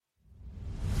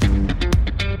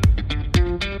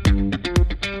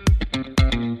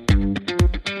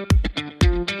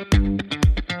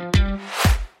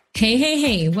Hey, hey,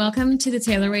 hey, welcome to the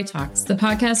Taylor Way Talks, the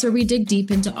podcast where we dig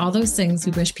deep into all those things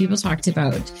we wish people talked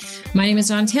about. My name is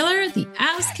Dawn Taylor, the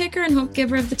ass kicker and hope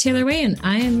giver of the Taylor Way, and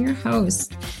I am your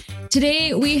host.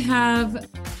 Today we have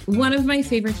one of my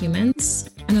favorite humans.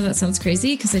 I know that sounds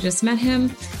crazy because I just met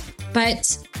him,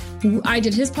 but I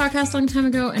did his podcast a long time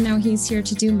ago, and now he's here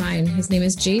to do mine. His name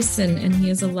is Jason, and he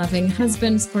is a loving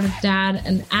husband, supportive dad,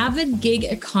 an avid gig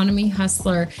economy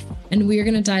hustler. And we are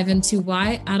going to dive into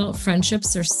why adult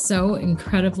friendships are so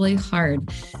incredibly hard.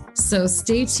 So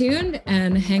stay tuned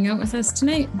and hang out with us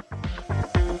tonight.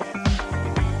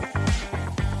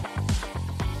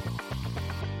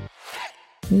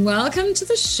 Welcome to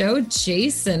the show,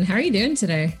 Jason. How are you doing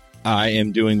today? I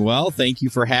am doing well. Thank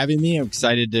you for having me. I'm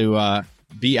excited to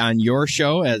be on your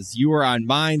show as you were on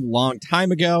mine a long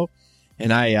time ago.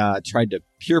 And I tried to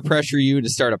peer pressure you to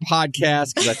start a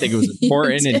podcast because I think it was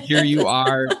important. And here you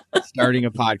are starting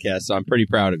a podcast. So I'm pretty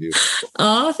proud of you.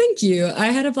 Oh, thank you. I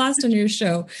had a blast on your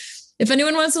show. If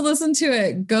anyone wants to listen to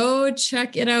it, go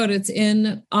check it out. It's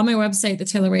on my website,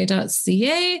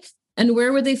 thetaylorway.ca. And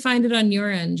where would they find it on your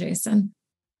end, Jason?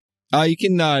 You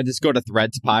can just go to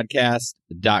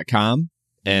threadspodcast.com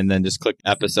and then just click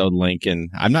episode link.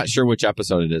 And I'm not sure which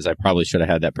episode it is. I probably should have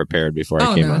had that prepared before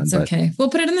I came on. It's okay.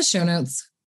 We'll put it in the show notes.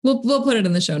 We'll put it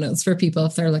in the show notes for people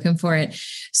if they're looking for it.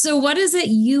 So what is it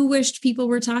you wished people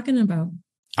were talking about?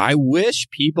 I wish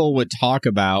people would talk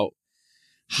about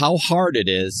how hard it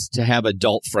is to have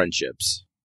adult friendships.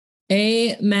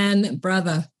 Amen,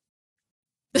 brother.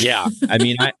 Yeah. I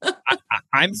mean,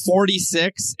 I'm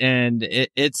 46 and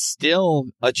it's still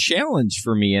a challenge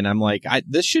for me. And I'm like,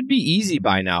 this should be easy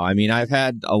by now. I mean, I've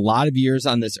had a lot of years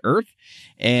on this earth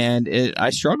and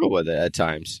I struggle with it at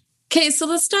times. Okay, so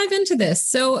let's dive into this.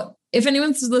 So if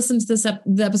anyone's listened to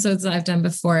the episodes that I've done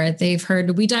before, they've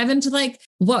heard we dive into like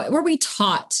what were we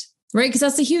taught, right? Because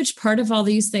that's a huge part of all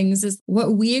these things is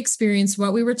what we experienced,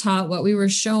 what we were taught, what we were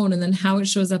shown, and then how it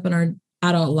shows up in our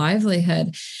adult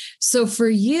livelihood. So for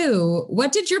you,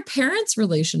 what did your parents'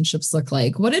 relationships look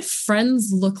like? What did friends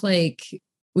look like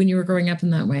when you were growing up in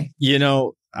that way? You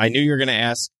know, I knew you were going to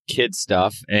ask kid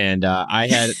stuff. And I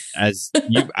had, I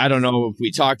don't know if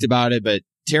we talked about it, but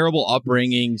terrible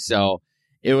upbringing. So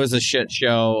it was a shit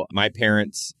show. My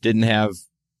parents they didn't have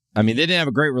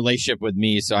a great relationship with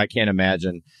me. So I can't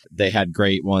imagine they had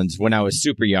great ones when I was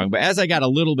super young. But as I got a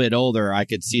little bit older, I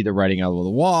could see the writing on the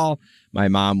wall. My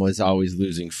mom was always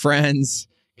losing friends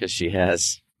because she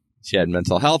had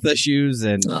mental health issues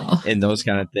and those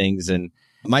kind of things. And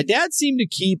my dad seemed to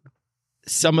keep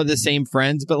some of the same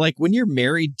friends. But like when you're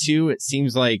married too, it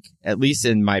seems like, at least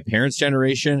in my parents'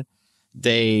 generation,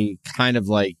 they kind of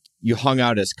like you hung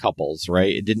out as couples,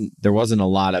 right? There wasn't a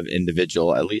lot of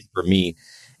individual, at least for me.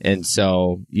 And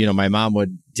so, you know, my mom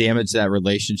would damage that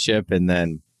relationship and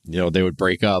then, you know, they would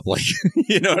break up. Like,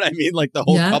 you know what I mean? Like the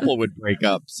whole couple would break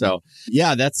up. So,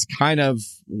 yeah, that's kind of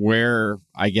where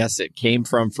I guess it came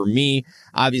from for me.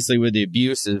 Obviously, with the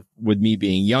abuse, with me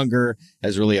being younger,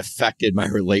 has really affected my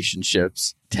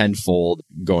relationships tenfold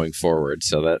going forward.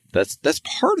 So that's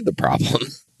part of the problem.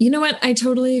 You know what? I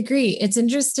totally agree. It's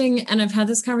interesting. And I've had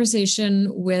this conversation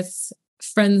with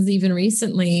friends even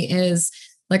recently is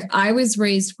like, I was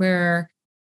raised where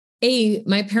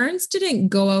my parents didn't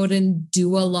go out and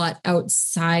do a lot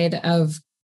outside of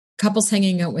couples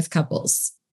hanging out with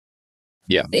couples.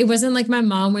 Yeah. It wasn't like my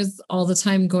mom was all the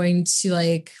time going to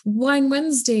like Wine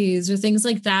Wednesdays or things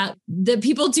like that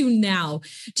people do now.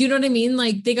 Do you know what I mean?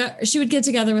 Like she would get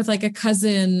together with like a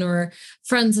cousin or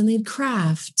friends and they'd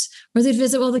craft or they'd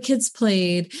visit while the kids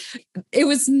played. It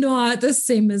was not the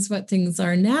same as what things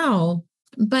are now.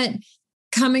 But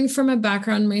coming from a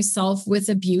background myself with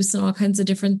abuse and all kinds of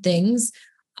different things,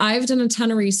 I've done a ton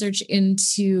of research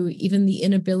into even the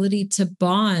inability to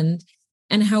bond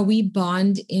and how we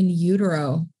bond in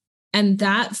utero. And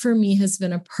that for me has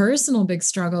been a personal big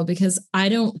struggle because I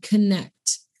don't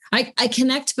connect. I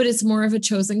connect, but it's more of a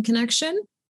chosen connection.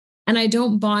 And I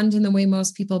don't bond in the way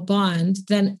most people bond.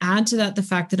 Then add to that the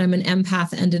fact that I'm an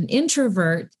empath and an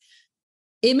introvert.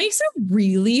 It makes it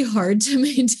really hard to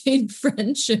maintain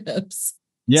friendships.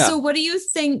 Yeah. So what do you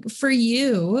think for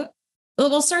you? Well,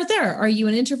 we'll start there. Are you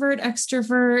an introvert,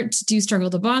 extrovert? Do you struggle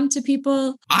to bond to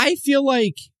people? I feel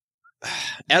like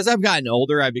as I've gotten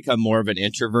older, I've become more of an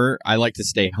introvert. I like to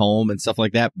stay home and stuff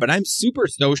like that. But I'm super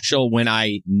social when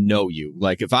I know you.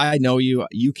 Like if I know you,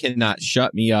 you cannot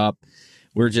shut me up.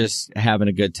 We're just having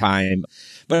a good time.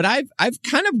 But I've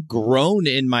kind of grown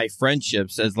in my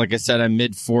friendships. As like I said, I'm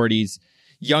mid-40s.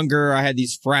 Younger, I had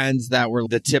these friends that were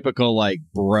the typical like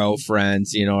bro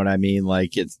friends. You know what I mean?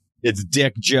 Like it's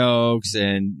dick jokes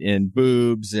and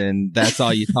boobs, and that's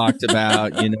all you talked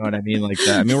about. You know what I mean? Like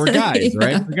that. I mean, we're guys,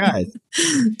 right? We're guys.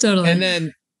 Totally. And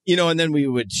then, and then we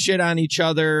would shit on each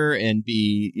other and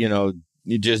be,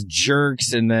 just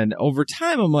jerks. And then over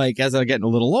time, I'm like, as I'm getting a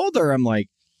little older, I'm like,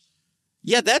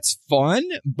 yeah, that's fun,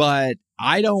 but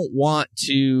I want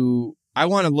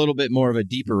a little bit more of a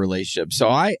deeper relationship. So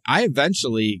I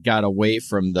eventually got away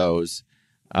from those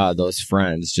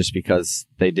friends just because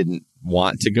they didn't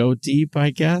want to go deep,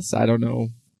 I guess. I don't know.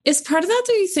 Is part of that,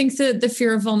 do you think, that the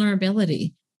fear of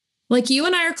vulnerability? Like, you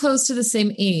and I are close to the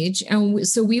same age. And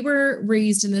so we were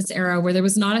raised in this era where there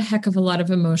was not a heck of a lot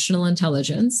of emotional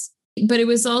intelligence. But it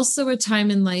was also a time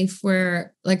in life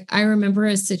where, like, I remember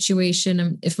a situation,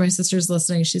 and if my sister's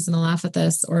listening, she's going to laugh at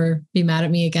this or be mad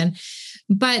at me again.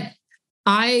 But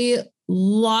I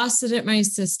lost it at my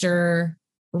sister,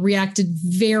 reacted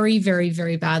very, very,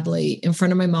 very badly in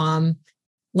front of my mom,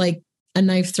 like a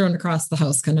knife thrown across the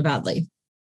house kind of badly.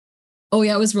 Oh,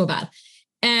 yeah, it was real bad.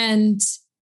 And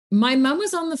my mom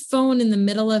was on the phone in the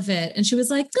middle of it, and she was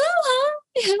like, oh,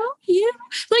 hi, how are you?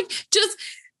 Like, just...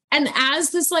 And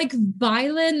as this like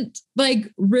violent, like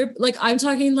rip, like I'm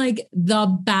talking like the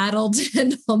battle to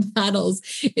end all battles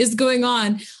is going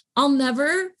on, I'll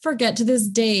never forget to this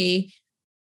day.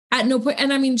 At no point,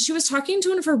 and I mean, she was talking to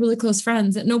one of her really close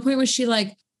friends. At no point was she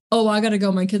like, oh, I gotta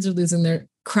go. My kids are losing their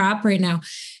crap right now.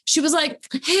 She was like,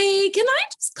 hey, can I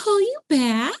just call you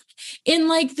back? In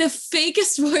like the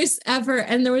fakest voice ever.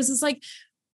 And there was this like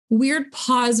weird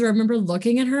pause where I remember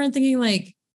looking at her and thinking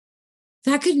like,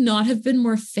 that could not have been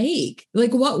more fake.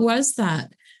 Like, what was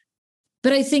that?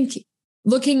 But I think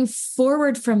looking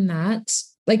forward from that,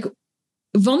 like,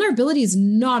 vulnerability is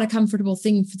not a comfortable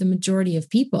thing for the majority of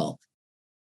people.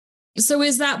 So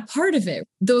is that part of it?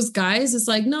 Those guys, it's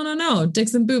like, no,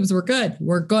 dicks and boobs, we're good.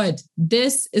 We're good.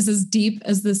 This is as deep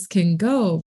as this can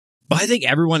go. Well, I think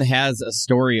everyone has a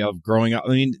story of growing up. I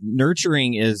mean,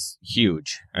 nurturing is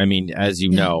huge. I mean, as you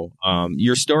know,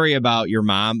 your story about your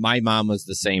mom, my mom was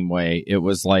the same way. It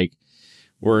was like,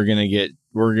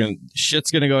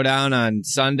 shit's going to go down on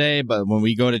Sunday, but when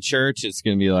we go to church, it's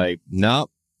going to be like,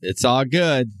 nope, it's all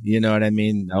good. You know what I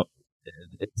mean? Nope,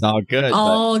 it's all good.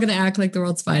 All going to act like the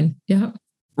world's fine. Yeah.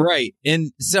 Right.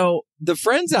 And so the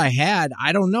friends I had,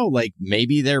 I don't know, like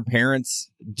maybe their parents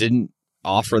didn't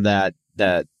offer that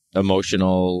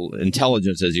emotional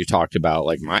intelligence, as you talked about.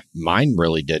 Like mine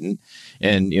really didn't.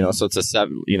 And, so it's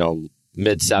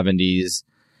mid 70s,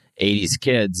 80s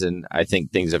kids. And I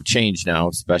think things have changed now,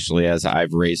 especially as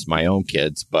I've raised my own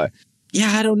kids. But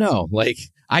yeah, I don't know. Like,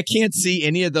 I can't see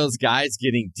any of those guys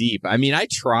getting deep. I mean, I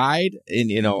tried and,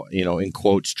 in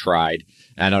quotes tried.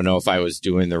 I don't know if I was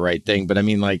doing the right thing, but I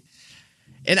mean, like,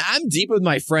 and I'm deep with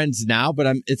my friends now,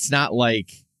 but it's not like,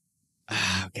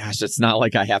 oh, gosh, it's not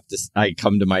like I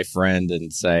come to my friend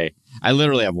and say, I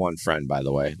literally have one friend, by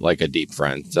the way, like a deep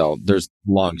friend. So there's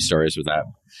long stories with that.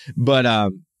 But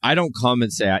I don't come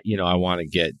and say, I want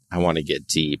to get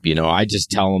deep. I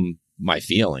just tell them my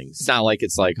feelings. It's not like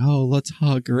it's like, oh, let's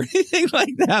hug or anything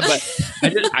like that.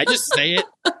 But I just say it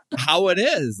how it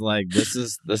is. Like, this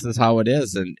is how it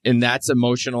is. And that's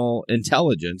emotional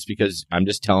intelligence, because I'm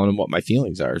just telling them what my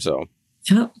feelings are. So,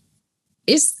 yeah.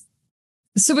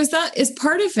 So is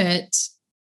part of it.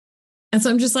 And so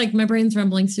I'm just like, my brain's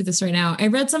rumbling through this right now. I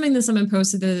read something that someone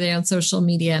posted the other day on social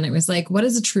media, and it was like, what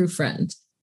is a true friend?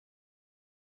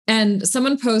 And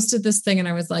someone posted this thing, and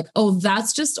I was like, oh,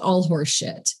 that's just all horse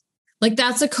shit. Like,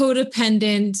 that's a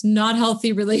codependent, not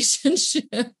healthy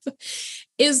relationship.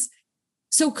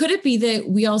 So could it be that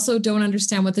we also don't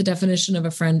understand what the definition of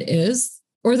a friend is,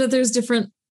 or that there's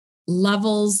different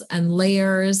levels and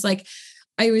layers? Like,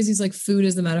 I always use like food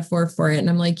as a metaphor for it. And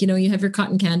I'm like, you have your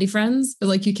cotton candy friends, but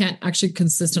like you can't actually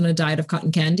consist on a diet of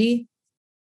cotton candy.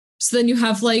 So then you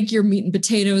have like your meat and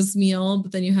potatoes meal,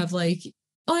 but then you have like,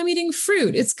 oh, I'm eating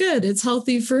fruit. It's good. It's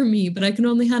healthy for me, but I can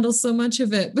only handle so much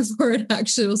of it before it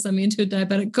actually will send me into a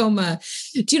diabetic coma.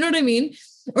 Do you know what I mean?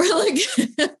 Or like,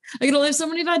 I can only have so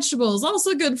many vegetables,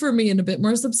 also good for me and a bit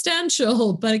more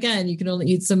substantial. But again, you can only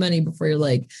eat so many before you're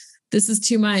like, this is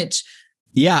too much.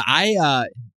 Yeah,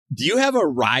 do you have a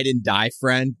ride and die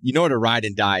friend? You know what a ride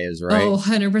and die is, right? Oh,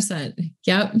 100%.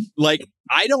 Yep. Like,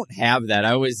 I don't have that.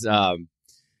 I was,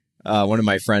 one of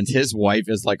my friends, his wife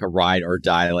is like a ride or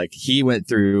die. Like, he went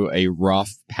through a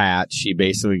rough patch. He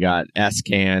basically got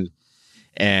S-canned,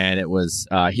 and it was,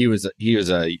 he was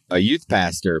a youth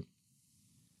pastor,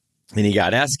 and he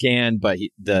got S-canned, but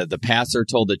the pastor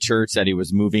told the church that he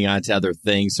was moving on to other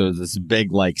things. So it was this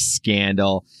big like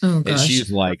scandal. Oh, gosh. And she's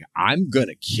like, I'm going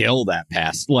to kill that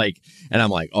pastor. Like, and I'm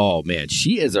like, oh man,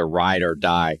 she is a ride or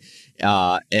die.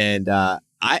 And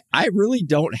I really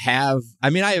don't have, I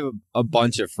mean, I have a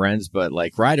bunch of friends, but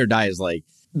like ride or die is like,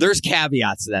 there's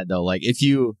caveats to that though. Like if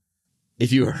you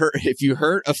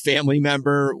hurt a family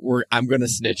member, I'm going to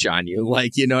snitch on you.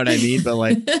 Like, you know what I mean? But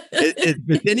like if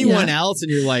it's anyone else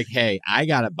and you're like, hey, I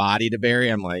got a body to bury.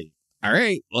 I'm like, all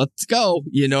right, let's go.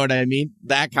 You know what I mean?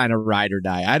 That kind of ride or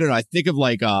die. I don't know. I think of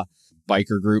like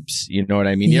biker groups. You know what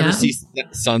I mean? You ever see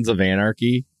Sons of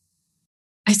Anarchy?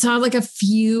 I saw like a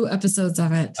few episodes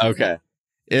of it. Okay.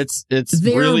 It's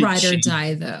they're really ride or cheap.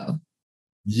 die though.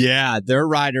 Yeah, they're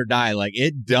ride or die. Like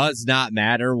it does not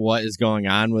matter what is going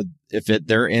on with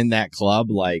they're in that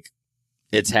club, like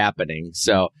it's happening.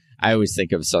 So I always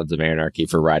think of Sons of Anarchy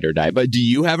for ride or die. But do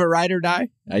you have a ride or die?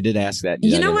 I did ask that.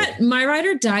 You know what? My ride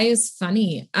or die is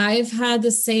funny. I've had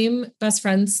the same best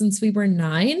friend since we were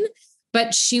 9,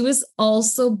 but she was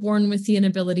also born with the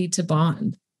inability to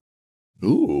bond.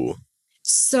 Ooh.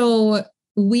 So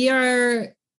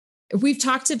we've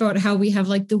talked about how we have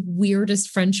like the weirdest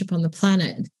friendship on the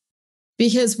planet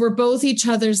because we're both each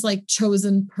other's like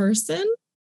chosen person,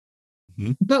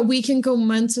 but we can go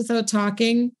months without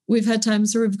talking. We've had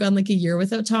times where we've gone like a year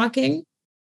without talking.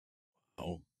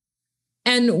 Oh.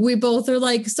 And we both are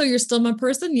like, so you're still my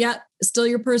person? Yeah, still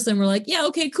your person. We're like, yeah,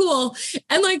 okay, cool.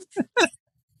 And like,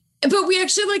 but we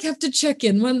actually like have to check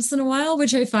in once in a while,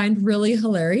 which I find really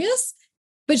hilarious.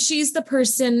 But she's the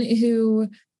person who,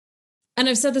 and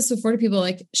I've said this before to people,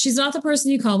 like she's not the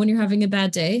person you call when you're having a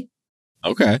bad day.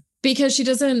 Okay. Because she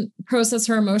doesn't process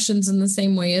her emotions in the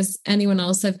same way as anyone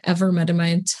else I've ever met in my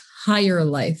entire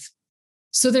life.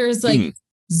 So there's like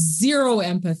zero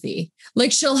empathy.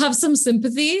 Like she'll have some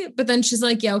sympathy, but then she's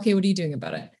like, yeah, okay, what are you doing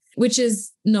about it? Which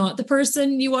is not the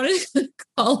person you want to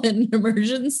call in an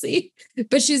emergency,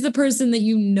 but she's the person that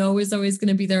you know is always going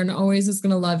to be there and always is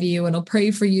going to love you and will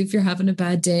pray for you if you're having a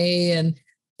bad day. And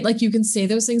like you can say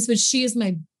those things, but she is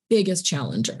my biggest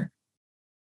challenger.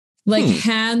 Like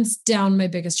hands down, my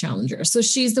biggest challenger. So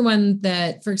she's the one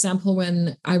that, for example,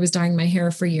 when I was dyeing my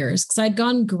hair for years, because I'd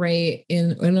gone gray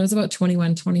when I was about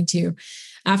 21, 22,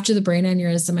 after the brain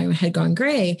aneurysm, I had gone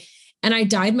gray. And I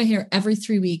dyed my hair every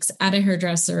 3 weeks at a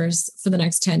hairdresser's for the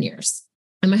next 10 years.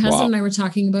 And my husband and I were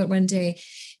talking about one day,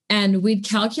 and we'd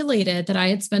calculated that I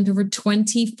had spent over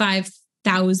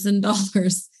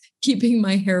 $25,000 keeping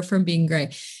my hair from being gray.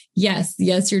 Yes,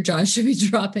 your jaw should be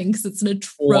dropping because it's an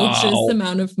atrocious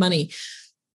amount of money.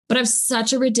 But I have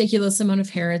such a ridiculous amount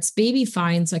of hair. It's baby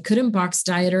fine, so I couldn't box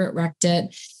dye it or it wrecked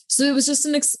it. So it was just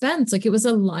an expense. Like it was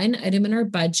a line item in our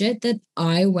budget that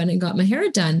I went and got my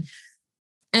hair done.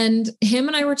 And him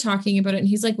and I were talking about it, and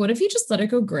he's like, what if you just let it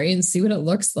go gray and see what it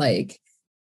looks like?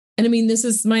 And I mean, this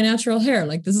is my natural hair.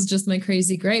 Like this is just my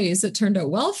crazy grays. It turned out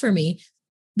well for me.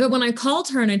 But when I called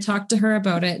her and I talked to her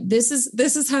about it, this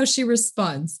is how she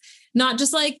responds. Not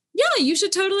just like, yeah, you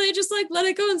should totally just like let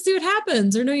it go and see what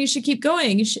happens. Or no, you should keep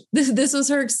going. This was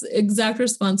her exact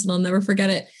response, and I'll never forget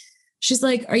it. She's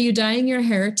like, are you dyeing your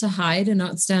hair to hide and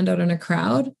not stand out in a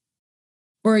crowd?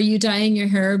 Or are you dyeing your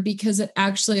hair because it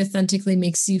actually authentically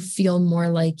makes you feel more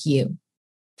like you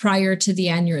prior to the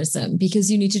aneurysm? Because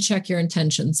you need to check your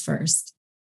intentions first.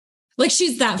 Like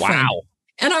she's that friend.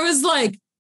 And I was like,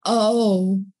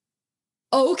 oh,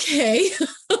 okay.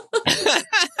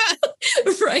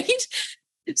 Right.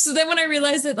 So then when I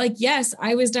realized that, like, yes,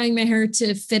 I was dyeing my hair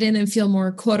to fit in and feel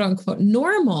more quote unquote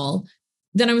normal,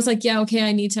 then I was like, yeah, okay,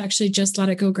 I need to actually just let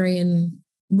it go gray and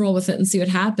roll with it and see what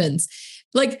happens.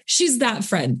 Like she's that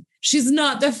friend. She's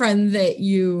not the friend that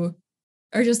you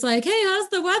are just like, hey, how's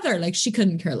the weather? Like she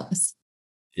couldn't care less.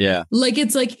 Yeah. Like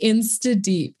it's like insta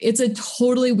deep. It's a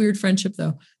totally weird friendship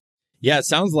though. Yeah, it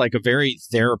sounds like a very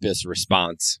therapist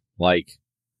response. Like,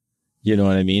 you know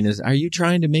what I mean? Are you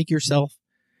trying to make yourself,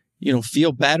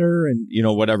 feel better? And,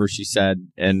 whatever she said.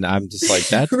 And I'm just like,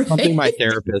 that's right? Something my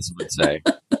therapist would say.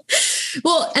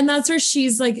 Well, and that's where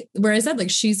she's like, where I said, like,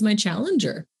 she's my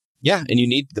challenger. Yeah. And you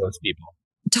need those people.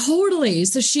 Totally.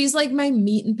 So she's like my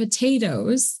meat and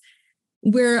potatoes,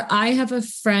 where I have a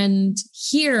friend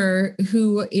here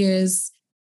who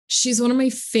she's one of my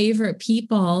favorite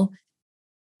people.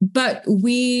 But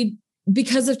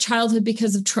because of childhood,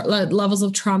 because of levels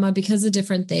of trauma, because of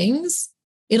different things,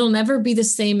 it'll never be the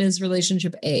same as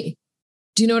relationship A.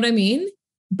 Do you know what I mean?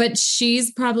 But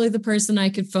she's probably the person I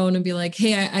could phone and be like,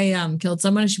 hey, I killed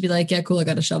someone. And she'd be like, yeah, cool. I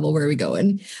got a shovel. Where are we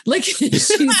going? Like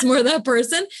she's more that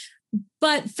person,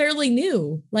 but fairly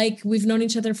new. Like we've known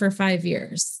each other for 5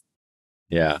 years.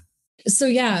 Yeah. So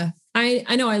yeah. I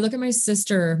know. I look at my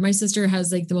sister. My sister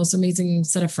has like the most amazing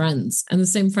set of friends and the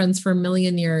same friends for a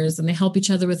million years, and they help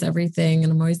each other with everything.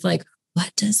 And I'm always like,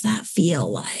 what does that feel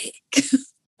like?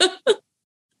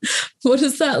 What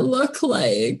does that look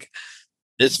like?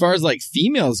 as far as like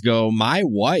females go, my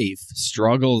wife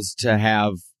struggles to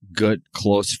have good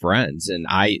close friends. And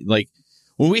I like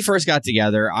when we first got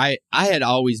together, I had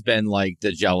always been like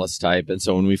the jealous type. And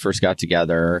so when we first got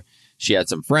together, she had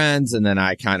some friends and then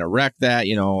I kind of wrecked that.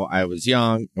 You know, I was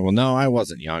young. Well, no, I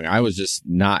wasn't young. I was just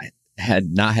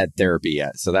had not had therapy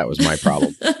yet. So that was my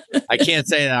problem. I can't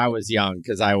say that I was young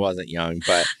because I wasn't young,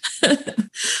 but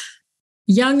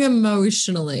young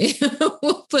emotionally,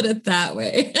 we'll put it that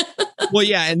way. Well,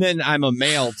 yeah. And then I'm a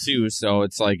male too. So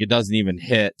it's like, it doesn't even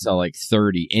hit till like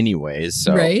 30 anyways.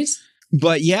 So, right.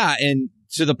 But yeah. And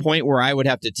to the point where I would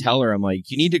have to tell her, I'm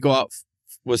like, you need to go out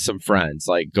with some friends,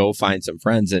 like go find some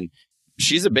friends. And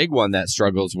she's a big one that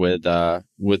struggles with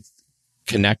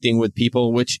connecting with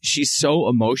people, which she's so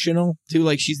emotional too.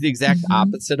 Like she's the exact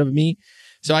opposite of me.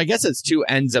 So I guess it's two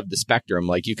ends of the spectrum.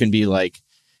 Like you can be like,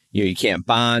 you can't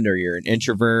bond, or you're an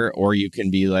introvert, or you can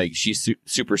be like, she's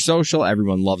super social.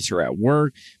 Everyone loves her at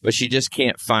work, but she just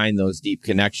can't find those deep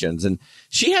connections. And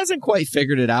she hasn't quite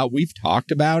figured it out. We've talked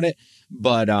about it,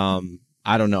 but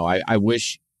I don't know. I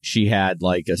wish she had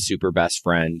like a super best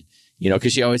friend, you know,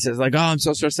 because she always says like, oh, I'm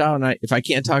so stressed out. And if I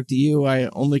can't talk to you, I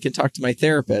only can talk to my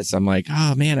therapist. I'm like,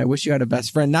 oh, man, I wish you had a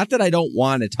best friend. Not that I don't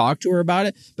want to talk to her about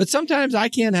it, but sometimes I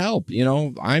can't help. You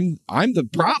know, I'm the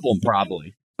problem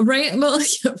probably. Right. Well,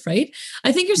 right.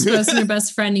 I think your spouse and your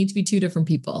best friend need to be two different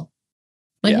people.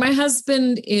 Like my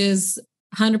husband is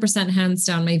 100% hands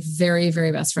down my very,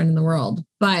 very best friend in the world,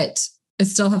 but I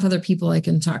still have other people I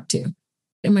can talk to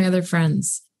and my other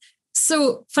friends.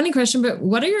 So funny question, but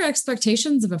what are your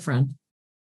expectations of a friend?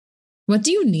 What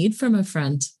do you need from a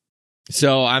friend?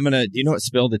 So do you know what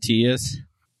spill the tea is?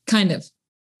 Kind of.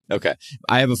 Okay.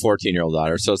 I have a 14-year-old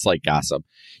daughter, so it's like gossip.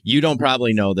 You don't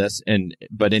probably know this.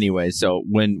 But anyway, so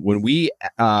when we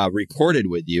recorded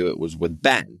with you, it was with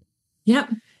Ben. Yep.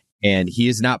 And he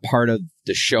is not part of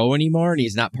the show anymore, and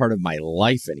he's not part of my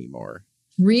life anymore.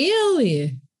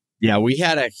 Really? Yeah, we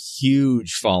had a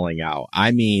huge falling out.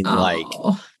 I mean, like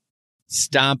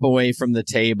stomp away from the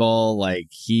table. Like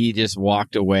he just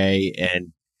walked away,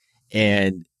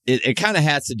 and it kind of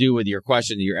has to do with your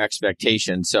question, your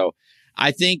expectation. So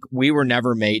I think we were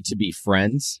never made to be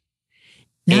friends.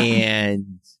 Yeah.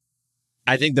 And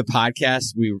I think the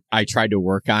podcast, I tried to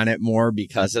work on it more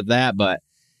because of that. But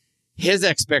his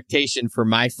expectation for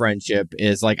my friendship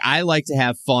is like, I like to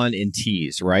have fun and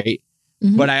tease, right?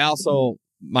 Mm-hmm. But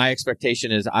my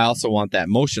expectation is I also want that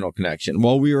emotional connection.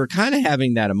 Well, we were kind of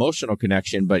having that emotional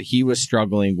connection, but he was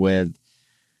struggling with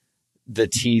the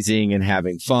teasing and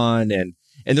having fun.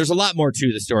 And there's a lot more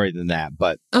to the story than that,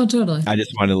 but totally. I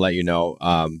just wanted to let you know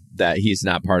that he's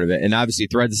not part of it. And obviously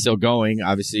Threads is still going,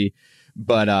 obviously,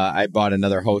 but I bought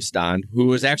another host on who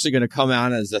was actually going to come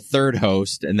on as a third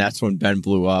host. And that's when Ben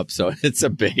blew up. So it's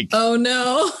a big. Oh,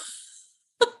 no.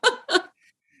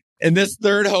 And this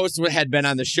third host had been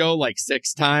on the show like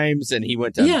 6 times, and he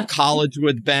went to college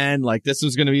with Ben. Like this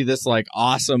was going to be this like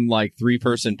awesome, like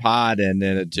 3-person pod. And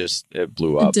then it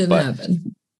blew up. It didn't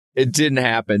happen. It didn't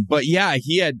happen. But yeah,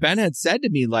 Ben had said to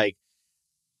me, like,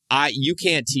 you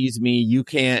can't tease me. You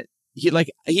can't, he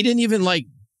didn't even like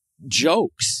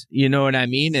jokes, you know what I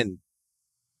mean? And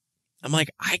I'm like,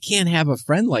 I can't have a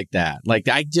friend like that. Like,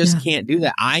 I just can't do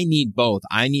that. I need both.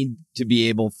 I need to be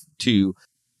able to,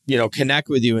 you know, connect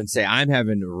with you and say, I'm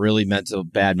having really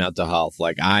bad mental health.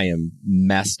 Like I am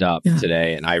messed up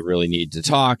today and I really need to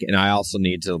talk. And I also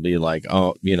need to be like,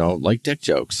 oh, you know, like dick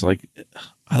jokes. Like,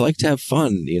 I like to have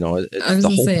fun, you know. I was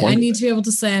going to say, I need to be able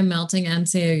to say I'm melting and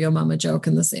say a yo mama joke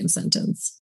in the same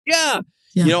sentence. Yeah.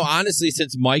 You know, honestly,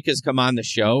 since Mike has come on the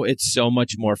show, it's so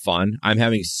much more fun. I'm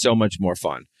having so much more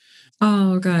fun.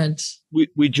 Oh, good.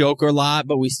 We joke a lot,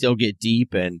 but we still get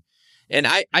deep. And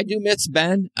I do miss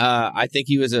Ben. I think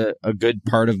he was a good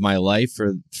part of my life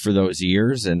for those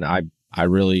years. And I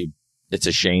really, it's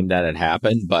a shame that it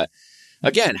happened. But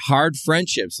again, hard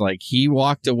friendships. Like he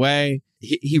walked away.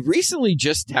 He recently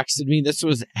just texted me. This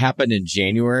happened in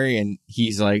January, and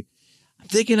he's like, I'm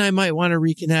thinking I might want to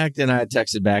reconnect. And I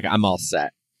texted back, I'm all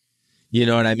set. You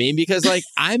know what I mean? Because like,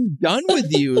 I'm done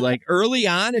with you. Like early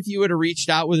on, if you would have reached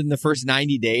out within the first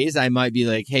 90 days, I might be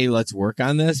like, hey, let's work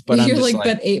on this. But you're like,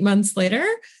 but 8 months later?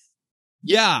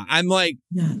 Yeah. I'm like,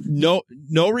 no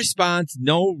response.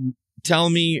 No,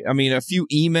 tell me, I mean, a few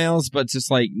emails, but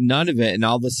just like none of it. And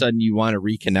all of a sudden you want to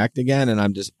reconnect again. And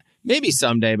I'm just, maybe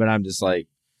someday, but I'm just like,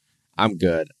 I'm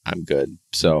good.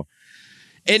 So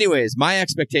anyways, my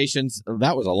expectations,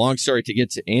 that was a long story to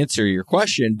get to answer your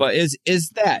question, but is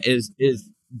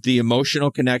the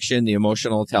emotional connection, the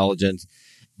emotional intelligence,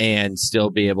 and still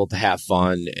be able to have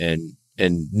fun and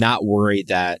not worry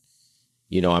that,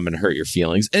 I'm going to hurt your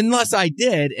feelings unless I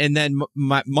did. And then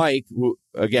Mike,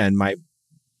 again, my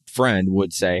friend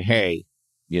would say, hey,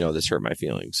 this hurt my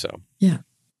feelings. So, yeah.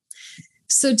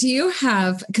 So do you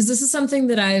have, because this is something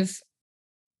that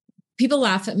people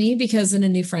laugh at me because in a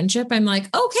new friendship, I'm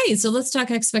like, okay, so let's talk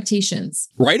expectations.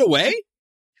 Right away?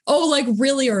 Oh, like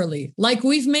really early. Like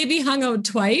we've maybe hung out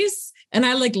twice and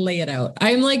I like lay it out.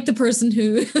 I'm like the person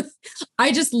who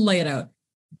I just lay it out.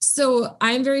 So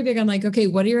I'm very big on like, okay,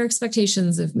 what are your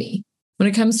expectations of me? When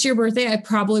it comes to your birthday, I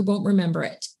probably won't remember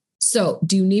it. So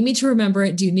do you need me to remember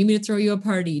it? Do you need me to throw you a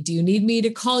party? Do you need me to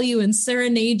call you and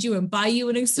serenade you and buy you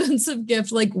an expensive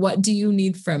gift? Like, what do you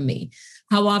need from me?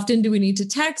 How often do we need to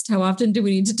text? How often do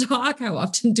we need to talk? How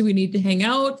often do we need to hang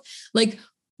out? Like,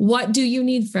 what do you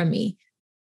need from me?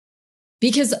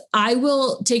 Because I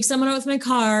will take someone out with my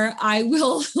car. I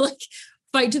will like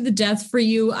fight to the death for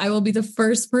you. I will be the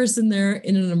first person there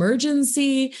in an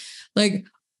emergency. Like,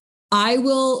 I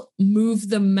will move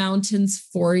the mountains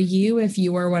for you if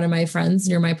you are one of my friends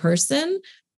and you're my person.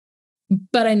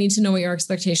 But I need to know what your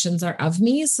expectations are of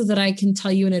me so that I can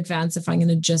tell you in advance if I'm going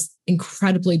to just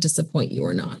incredibly disappoint you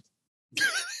or not.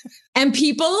 And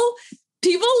people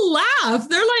laugh.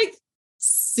 They're like,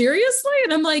 seriously?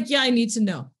 And I'm like, yeah, I need to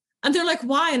know. And they're like,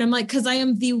 why? And I'm like, because I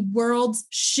am the world's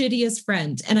shittiest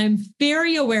friend. And I'm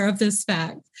very aware of this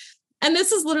fact. And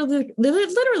this is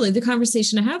literally the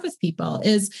conversation I have with people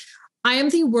is I am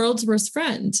the world's worst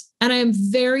friend. And I am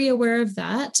very aware of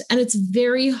that. And it's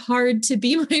very hard to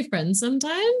be my friend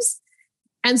sometimes.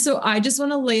 And so I just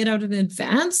want to lay it out in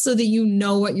advance so that you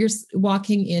know what you're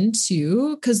walking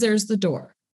into, because there's the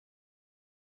door.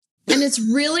 And it's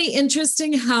really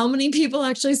interesting how many people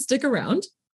actually stick around.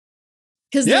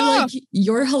 Because they're like,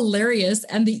 you're hilarious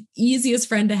and the easiest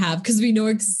friend to have because we know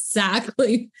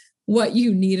exactly what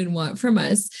you need and want from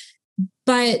us.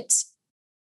 But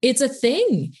it's a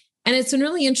thing. And it's been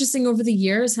really interesting over the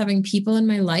years having people in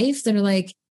my life that are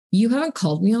like, you haven't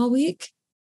called me all week.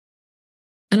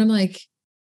 And I'm like,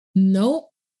 nope,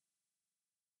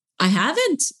 I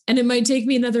haven't. And it might take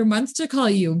me another month to call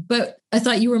you, but I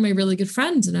thought you were my really good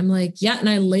friend. And I'm like, yeah. And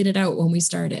I laid it out when we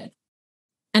started.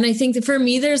 And I think that for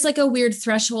me, there's like a weird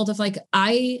threshold of like,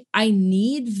 I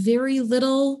need very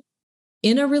little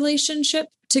in a relationship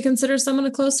to consider someone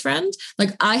a close friend. Like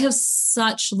I have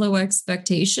such low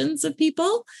expectations of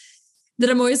people that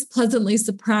I'm always pleasantly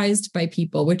surprised by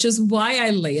people, which is why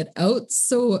I lay it out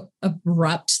so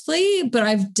abruptly. But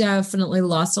I've definitely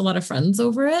lost a lot of friends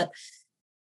over it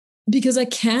because I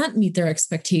can't meet their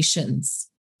expectations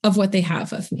of what they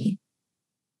have of me.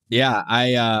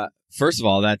 Yeah, first of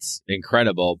all, that's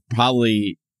incredible.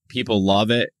 Probably people love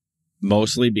it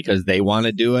mostly because they want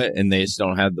to do it and they just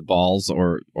don't have the balls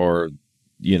or,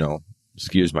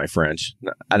 excuse my French.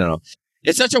 I don't know.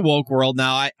 It's such a woke world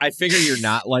now. I figure you're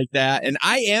not like that. And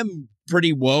I am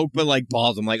pretty woke, but like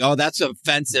balls. I'm like, oh, that's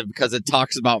offensive because it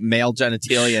talks about male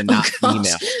genitalia and not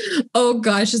female. Oh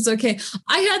gosh, it's okay.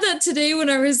 I had that today when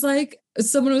I was like,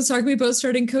 someone was talking to me about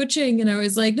starting coaching and I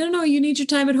was like, no, you need your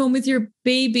time at home with your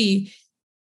baby.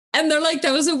 And they're like,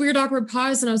 that was a weird, awkward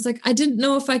pause. And I was like, I didn't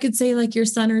know if I could say like your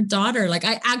son or daughter. Like,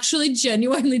 I actually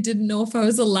genuinely didn't know if I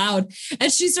was allowed.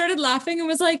 And she started laughing and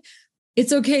was like,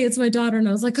 it's okay. It's my daughter. And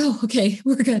I was like, oh, okay,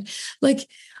 we're good. Like,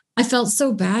 I felt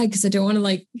so bad because I don't want to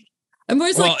like, I'm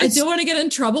always like, I don't want to get in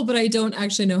trouble, but I don't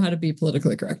actually know how to be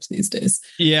politically correct these days.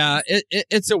 Yeah,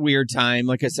 it's a weird time.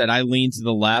 Like I said, I lean to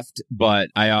the left, but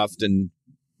I often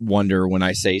wonder when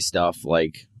I say stuff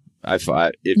like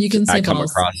you can say I come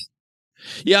balls. across.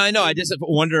 Yeah, I know. I just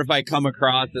wonder if I come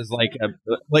across as like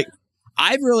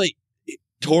I really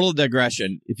total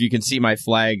digression. If you can see my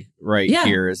flag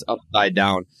here is upside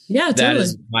down. Yeah, totally. That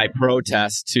is my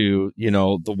protest to,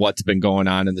 the what's been going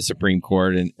on in the Supreme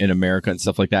Court in America and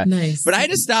stuff like that. Nice. But I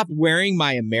just stopped wearing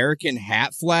my American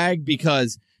hat flag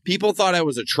because people thought I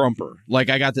was a Trumper.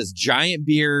 Like I got this giant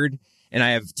beard and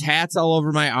I have tats all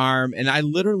over my arm. And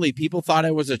people thought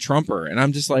I was a Trumper. And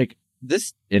I'm just like,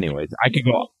 anyways, I could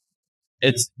go.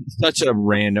 It's such a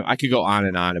random. I could go on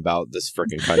and on about this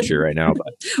freaking country right now,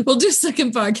 but we'll do a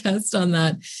second podcast on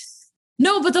that.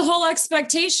 No, but the whole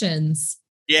expectations.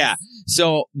 Yeah.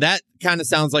 So that kind of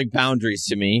sounds like boundaries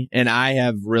to me. And I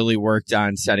have really worked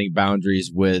on setting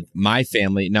boundaries with my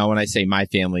family. Now, when I say my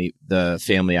family, the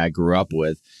family I grew up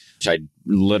with, which I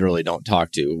literally don't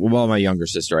talk to. Well, my younger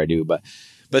sister I do, but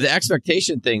the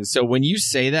expectation thing. So when you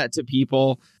say that to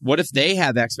people, what if they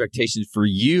have expectations for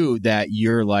you that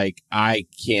you're like, I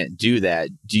can't do that?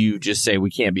 Do you just say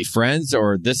we can't be friends,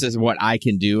 or this is what I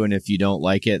can do, and if you don't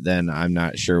like it, then I'm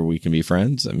not sure we can be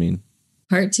friends? I mean,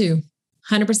 part two,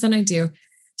 100% I do.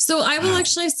 So I will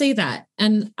actually say that.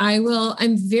 And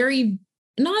I'm very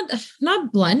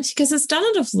not blunt, because it's done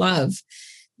out of love.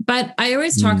 But I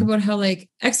always talk about how like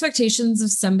expectations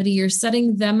of somebody, you're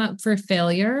setting them up for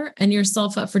failure and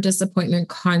yourself up for disappointment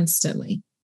constantly.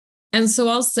 And so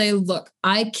I'll say, look,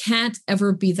 I can't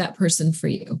ever be that person for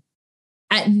you.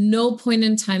 At no point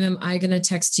in time am I going to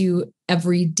text you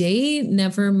every day,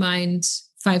 never mind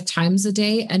 5 times a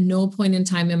day. At no point in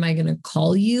time am I going to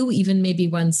call you, even maybe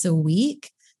once a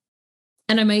week.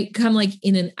 And I might come like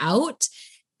in and out.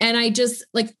 And I just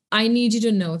like, I need you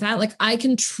to know that like, I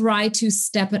can try to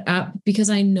step it up because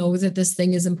I know that this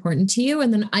thing is important to you.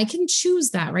 And then I can choose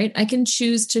that, right? I can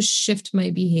choose to shift my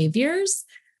behaviors.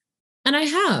 And I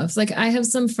have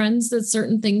some friends that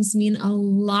certain things mean a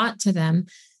lot to them.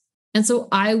 And so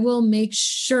I will make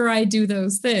sure I do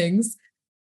those things,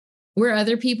 where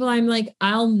other people, I'm like,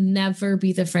 I'll never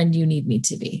be the friend you need me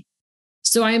to be.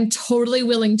 So I am totally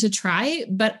willing to try,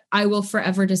 but I will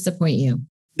forever disappoint you.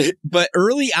 But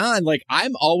early on, like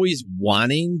I'm always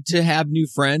wanting to have new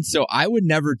friends. So I would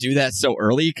never do that so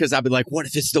early because I'd be like, what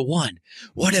if it's the one?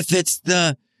 What if it's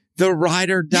the ride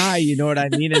or die? You know what I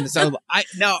mean? And so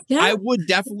I would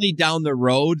definitely down the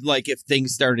road, like if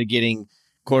things started getting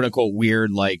quote unquote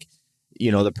weird, like, you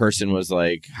know, the person was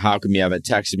like, how come you haven't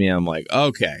texted me? I'm like,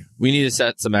 okay, we need to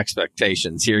set some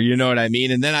expectations here. You know what I mean?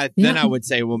 And then I would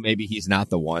say, well, maybe he's not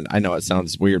the one. I know it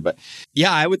sounds weird, but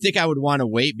yeah, I would think I would want to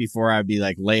wait before I'd be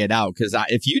like, lay it out. Cause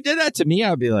if you did that to me,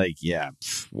 I'd be like, yeah,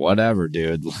 whatever,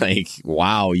 dude. Like,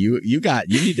 wow, you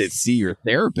need to see your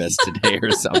therapist today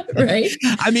or something. Right.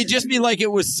 I mean, just be like,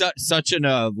 it was such an,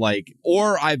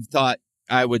 or I've thought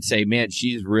I would say, man,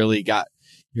 she's really got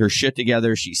her shit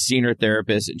together. She's seen her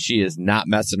therapist and she is not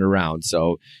messing around.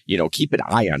 So, you know, keep an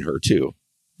eye on her too.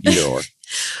 You know.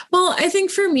 Well, I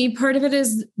think for me, part of it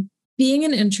is being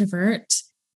an introvert.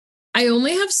 I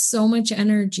only have so much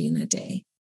energy in a day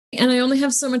and I only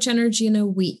have so much energy in a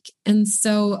week. And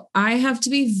so I have to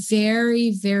be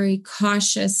very, very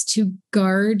cautious to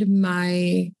guard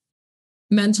my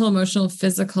mental, emotional,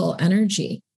 physical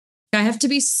energy. I have to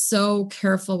be so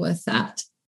careful with that.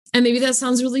 And maybe that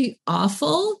sounds really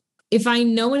awful. If I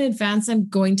know in advance I'm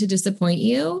going to disappoint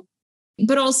you,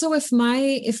 but also if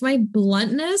my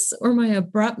bluntness or my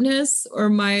abruptness or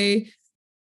my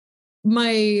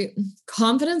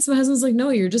confidence, my husband's like, no,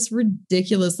 you're just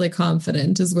ridiculously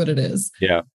confident is what it is.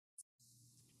 Yeah.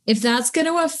 If that's going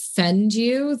to offend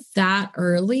you that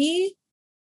early,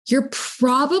 you're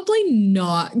probably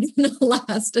not going to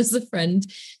last as a friend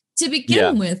to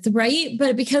begin with, right?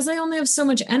 But because I only have so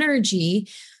much energy,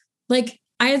 like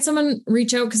I had someone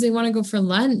reach out because they want to go for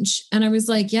lunch. And I was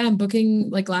like, yeah, I'm booking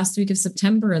like last week of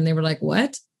September. And they were like,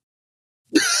 what?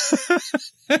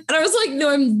 And I was like, no,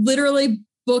 I'm literally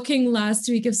booking last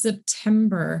week of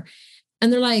September.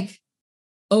 And they're like,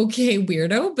 okay,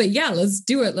 weirdo, but yeah, let's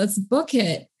do it. Let's book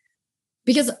it.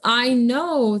 Because I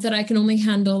know that I can only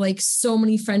handle like so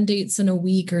many friend dates in a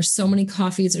week or so many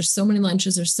coffees or so many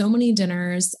lunches or so many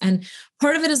dinners. And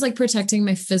part of it is like protecting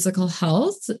my physical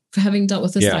health, having dealt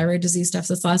with this thyroid disease stuff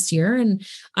this last year. And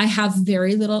I have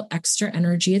very little extra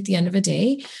energy at the end of a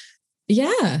day.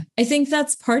 Yeah, I think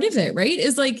that's part of it, right?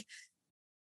 Is like,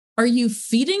 are you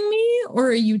feeding me or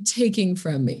are you taking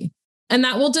from me? And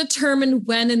that will determine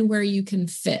when and where you can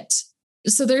fit.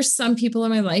 So there's some people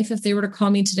in my life, if they were to call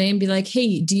me today and be like,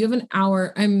 hey, do you have an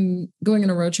hour? I'm going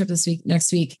on a road trip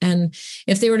next week. And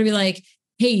if they were to be like,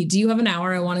 hey, do you have an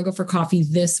hour? I want to go for coffee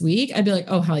this week. I'd be like,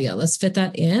 oh, hell yeah, let's fit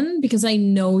that in because I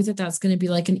know that that's going to be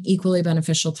like an equally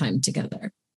beneficial time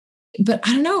together. But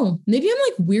I don't know, maybe I'm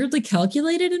like weirdly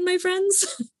calculated in my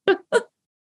friends.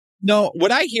 No,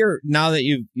 what I hear now that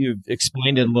you've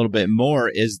explained it a little bit more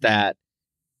is that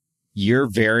you're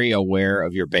very aware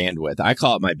of your bandwidth. I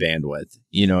call it my bandwidth.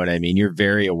 You know what I mean? You're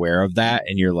very aware of that.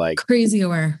 And you're like, crazy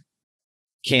aware.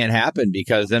 Can't happen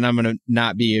because then I'm going to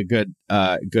not be a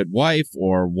good wife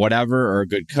or whatever, or a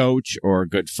good coach or a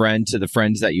good friend to the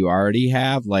friends that you already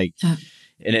have. Like,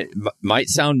 and it might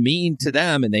sound mean to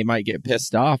them and they might get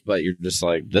pissed off, but you're just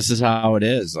like, this is how it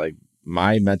is. Like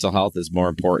my mental health is more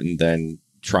important than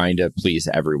trying to please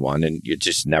everyone. And you're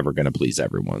just never going to please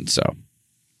everyone. So.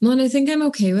 Well, and I think I'm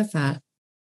okay with that.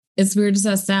 As weird as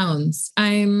that sounds,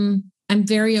 I'm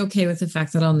very okay with the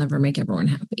fact that I'll never make everyone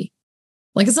happy.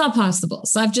 Like it's not possible.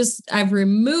 So I've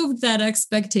removed that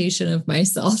expectation of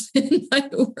myself in my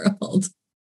world.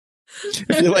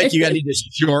 I feel like you got to need to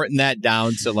shorten that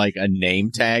down to like a name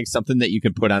tag, something that you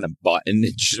can put on a button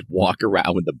and just walk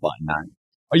around with the button on.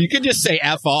 Or you could just say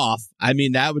F off. I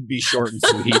mean, that would be short and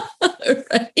sweet.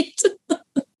 Right.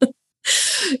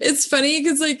 It's funny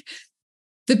because like,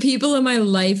 the people in my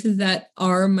life that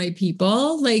are my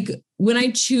people, like when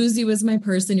I choose you as my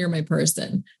person, you're my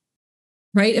person.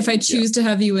 right? If I choose to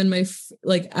have you in my,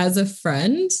 like as a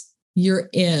friend, you're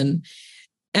in.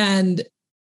 And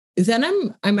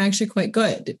then I'm actually quite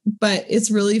good, but it's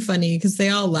really funny because they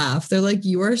all laugh. They're like,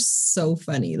 you are so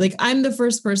funny. Like I'm the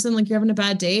first person, like you're having a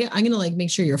bad day. I'm going to like make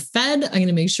sure you're fed. I'm going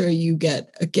to make sure you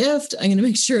get a gift. I'm going to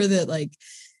make sure that like,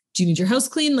 do you need your house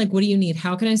clean? Like, what do you need?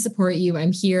 How can I support you?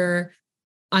 I'm here.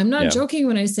 I'm not joking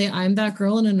when I say I'm that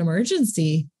girl in an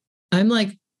emergency. I'm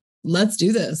like, let's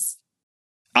do this.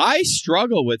 I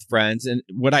struggle with friends. And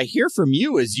what I hear from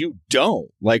you is you don't.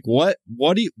 Like, what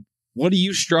do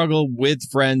you struggle with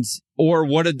friends, or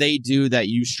what do they do that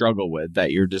you struggle with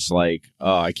that you're just like,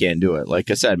 oh, I can't do it?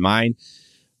 Like I said, mine,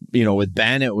 with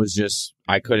Ben, it was just,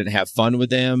 I couldn't have fun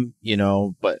with him,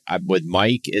 but with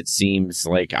Mike, it seems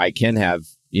like I can have,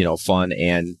 fun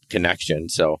and connection.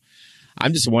 So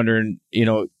I'm just wondering,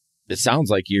 it sounds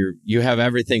like you have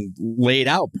everything laid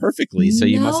out perfectly. So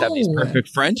you must have these perfect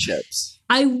friendships.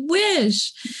 I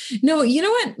wish. No, you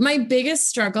know what?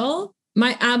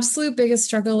 My absolute biggest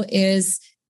struggle is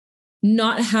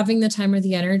not having the time or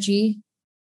the energy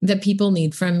that people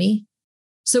need from me.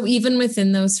 So even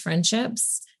within those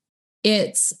friendships,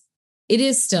 it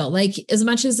is still like, as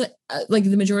much as like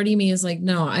the majority of me is like,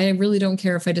 no, I really don't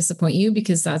care if I disappoint you,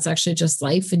 because that's actually just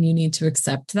life and you need to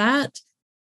accept that.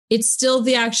 It's still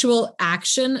the actual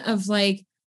action of like,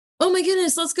 oh my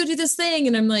goodness, let's go do this thing.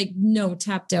 And I'm like, no,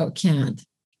 tapped out, can't.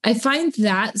 I find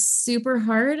that super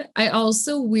hard. I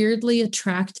also weirdly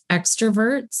attract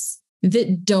extroverts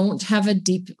that don't have a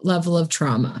deep level of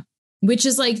trauma, which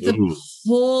is like the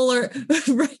polar,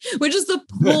 which is the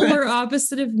polar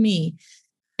opposite of me.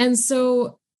 And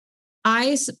so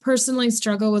I personally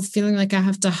struggle with feeling like I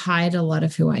have to hide a lot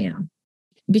of who I am,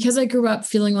 because I grew up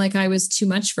feeling like I was too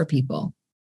much for people.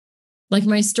 Like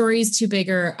my story is too big,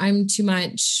 or I'm too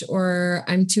much, or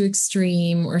I'm too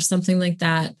extreme, or something like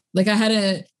that. Like I had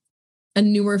a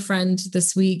newer friend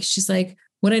this week. She's like,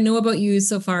 what I know about you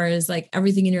so far is like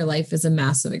everything in your life is a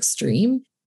massive extreme,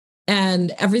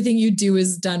 and everything you do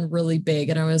is done really big.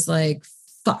 And I was like,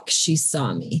 fuck, she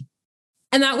saw me.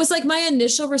 And that was like my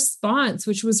initial response,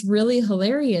 which was really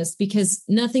hilarious, because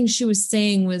nothing she was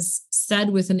saying was said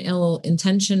with an ill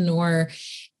intention or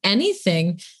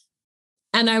anything.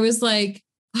 And I was like,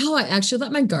 oh, I actually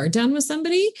let my guard down with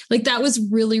somebody. Like that was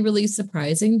really, really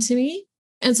surprising to me.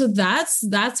 And so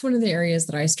that's one of the areas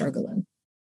that I struggle in.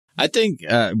 I think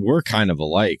we're kind of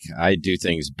alike. I do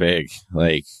things big.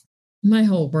 Like my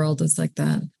whole world is like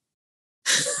that.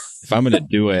 If I'm going to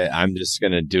do it, I'm just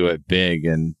going to do it big.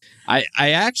 And I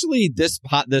actually, this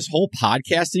whole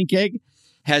podcasting gig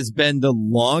has been the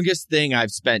longest thing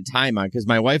I've spent time on, because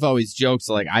my wife always jokes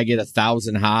like I get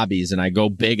 1,000 hobbies and I go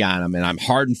big on them and I'm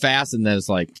hard and fast. And then it's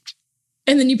like,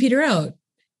 and then you peter out.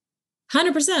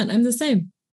 100%. I'm the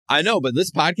same. I know, but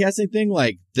this podcasting thing,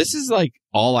 like this is like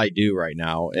all I do right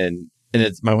now. And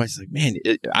it's, my wife's like, man,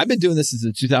 I've been doing this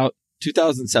since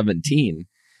 2017.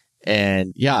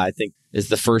 And yeah, I think it's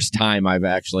the first time I've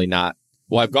actually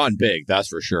I've gone big, that's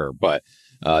for sure, but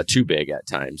too big at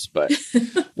times. But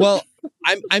well,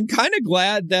 I'm kind of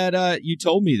glad that you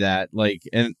told me that. Like,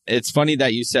 and it's funny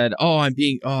that you said,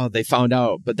 they found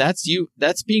out, but that's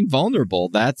being vulnerable.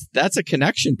 That's a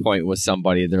connection point with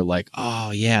somebody. They're like,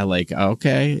 oh yeah, like,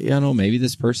 okay, maybe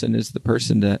this person is the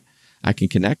person that I can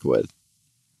connect with.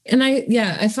 And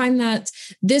I find that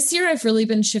this year I've really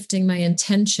been shifting my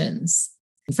intentions.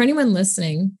 For anyone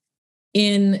listening,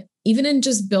 even in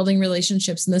just building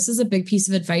relationships, and this is a big piece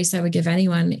of advice I would give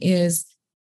anyone, is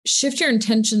shift your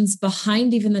intentions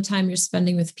behind even the time you're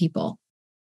spending with people.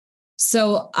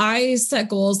 So I set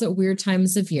goals at weird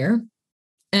times of year.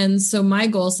 And so my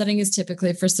goal setting is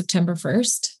typically for September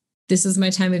 1st. This is my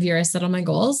time of year I set all my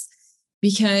goals,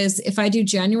 because if I do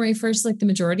January 1st, like the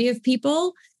majority of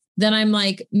people, then I'm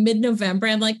like mid-November,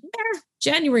 I'm like,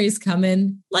 January's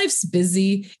coming. Life's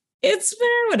busy. It's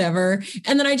whatever.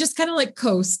 And then I just kind of like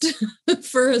coast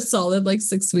for a solid like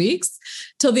 6 weeks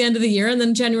till the end of the year. And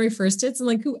then January 1st hits, and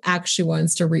like, who actually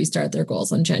wants to restart their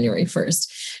goals on January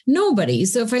 1st? Nobody.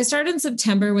 So if I start in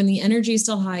September when the energy is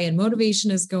still high and motivation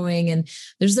is going, and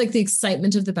there's like the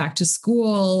excitement of the back to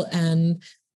school and,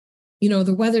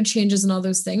 the weather changes and all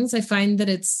those things, I find that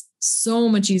it's so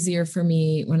much easier for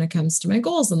me when it comes to my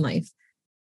goals in life.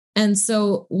 And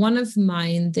so one of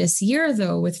mine this year,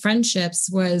 though, with friendships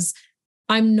was,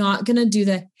 I'm not going to do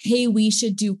the, hey, we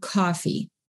should do coffee.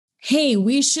 Hey,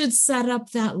 we should set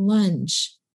up that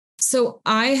lunch. So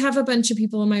I have a bunch of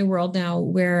people in my world now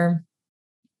where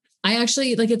I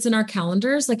actually, like, it's in our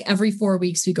calendars, like every 4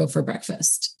 weeks we go for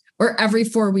breakfast, or every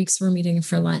 4 weeks we're meeting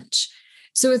for lunch.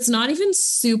 So it's not even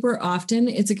super often.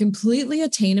 It's a completely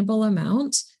attainable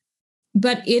amount.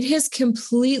 But it has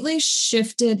completely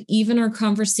shifted even our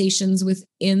conversations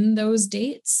within those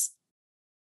dates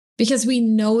because we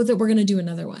know that we're going to do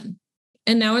another one.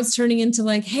 And now it's turning into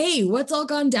like, hey, what's all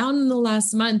gone down in the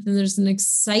last month? And there's an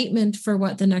excitement for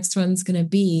what the next one's going to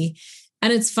be.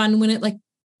 And it's fun when it like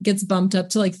gets bumped up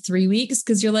to like 3 weeks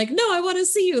because you're like, no, I want to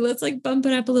see you. Let's like bump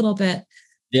it up a little bit.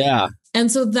 Yeah.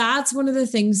 And so that's one of the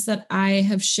things that I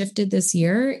have shifted this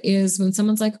year is when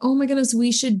someone's like, oh my goodness,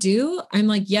 we should do. I'm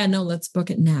like, yeah, no, let's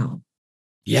book it now.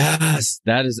 Yes,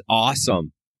 that is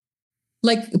awesome.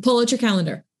 Like pull out your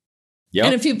calendar. Yep.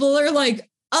 And if people are like,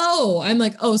 oh, I'm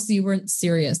like, oh, so you weren't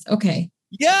serious. Okay.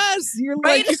 Yes. You're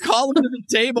Right? like, you call them to the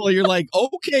table. You're like,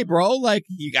 okay, bro. Like,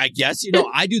 I guess,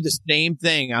 I do the same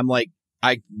thing. I'm like,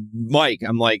 Mike,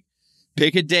 I'm like,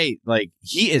 pick a date. Like,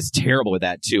 he is terrible with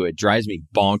that too. It drives me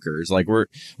bonkers. Like, we're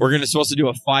supposed to do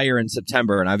a fire in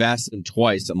September, and I've asked him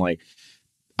twice. I'm like,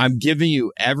 I'm giving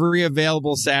you every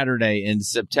available Saturday in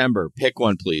September. Pick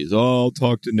one, please. Oh, I'll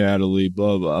talk to Natalie,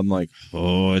 blah, blah. I'm like,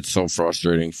 oh, it's so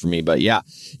frustrating for me. But yeah,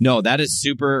 no, that is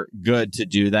super good to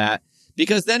do that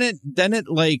because then it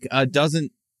like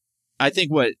doesn't, I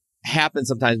think what happens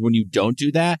sometimes when you don't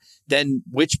do that, then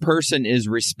which person is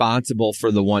responsible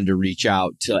for the one to reach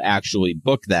out to actually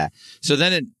book that? So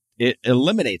then it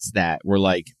eliminates that. We're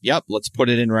like, yep, let's put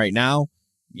it in right now.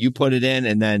 You put it in,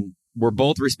 and then we're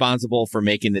both responsible for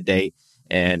making the date.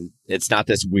 And it's not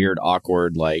this weird,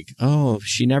 awkward, like, oh,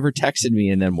 she never texted me.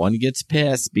 And then one gets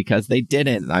pissed because they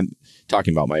didn't. I'm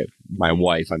talking about my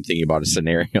wife. I'm thinking about a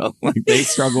scenario like they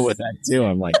struggle with that too.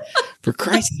 I'm like, for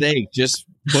Christ's sake, just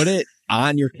put it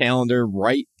on your calendar,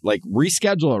 right? Like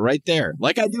reschedule it right there.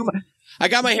 Like I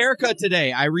got my haircut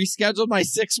today. I rescheduled my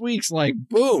 6 weeks. Like,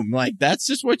 boom. Like, that's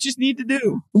just what you need to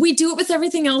do. We do it with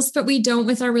everything else, but we don't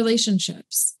with our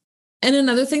relationships. And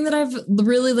another thing that I've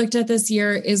really looked at this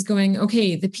year is going,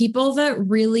 okay, the people that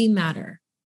really matter.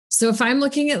 So if I'm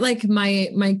looking at like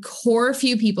my core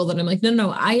few people that I'm like, no,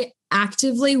 I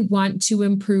actively want to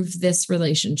improve this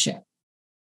relationship.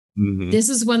 Mm-hmm. This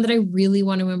is one that I really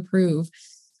want to improve.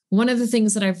 One of the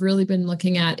things that I've really been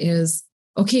looking at is,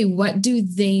 okay, what do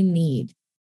they need?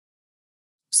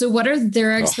 So what are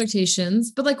their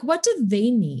expectations? But like, what do they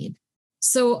need?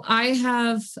 So I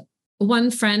have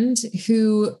one friend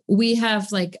who we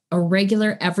have like a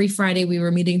regular every Friday we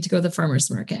were meeting to go to the farmer's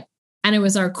market. And it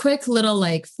was our quick little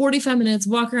like 45 minutes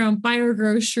walk around, buy our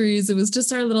groceries. It was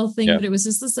just our little thing, but it was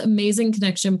just this amazing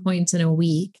connection point in a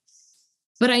week.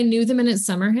 But I knew the minute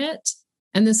summer hit,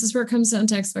 and this is where it comes down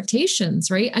to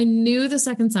expectations, right? I knew the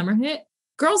second summer hit,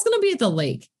 girl's going to be at the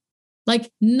lake.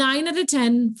 Like 9 out of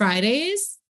 10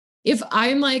 Fridays. If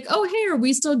I'm like, oh, hey, are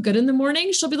we still good in the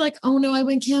morning? She'll be like, oh no, I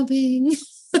went camping.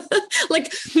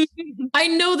 Like, I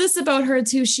know this about her.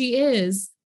 It's who she is,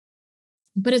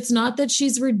 but it's not that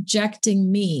she's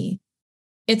rejecting me.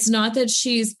 It's not that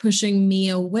she's pushing me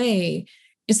away.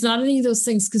 It's not any of those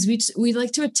things because we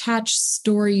like to attach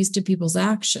stories to people's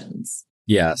actions.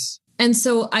 Yes. And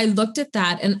so I looked at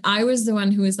that and I was the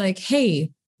one who was like,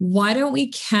 hey, why don't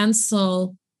we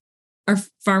cancel our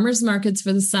farmers markets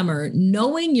for the summer,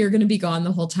 knowing you're going to be gone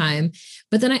the whole time?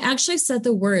 But then I actually said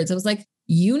the words. I was like,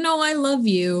 you know, I love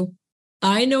you.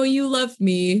 I know you love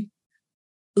me.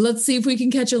 Let's see if we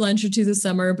can catch a lunch or two this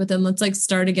summer, but then let's like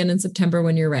start again in September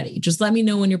when you're ready. Just let me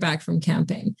know when you're back from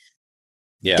camping.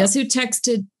 Yeah. Guess who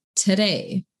texted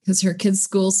today? Because her kid's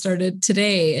school started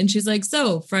today. And she's like,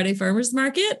 so Friday farmers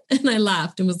market? And I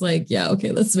laughed and was like, yeah,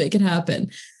 okay, let's make it happen.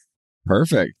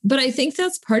 Perfect. But I think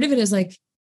that's part of it is like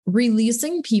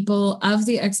releasing people of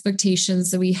the expectations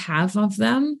that we have of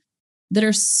them that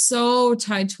are so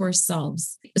tied to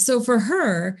ourselves. So for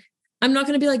her, I'm not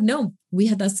going to be like, no, we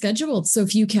had that scheduled. So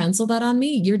if you cancel that on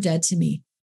me, you're dead to me.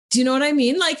 Do you know what I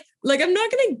mean? Like I'm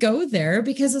not going to go there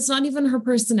because it's not even her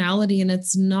personality and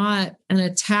it's not an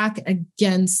attack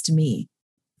against me.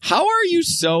 How are you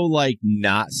so like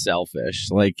not selfish?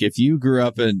 Like if you grew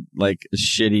up in like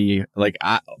shitty, like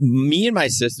me and my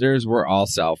sisters were all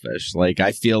selfish. Like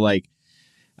I feel like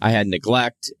I had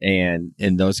neglect and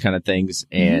those kind of things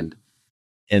and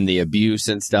the abuse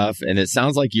and stuff. And it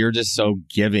sounds like you're just so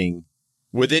giving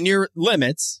within your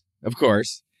limits, of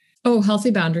course. Oh,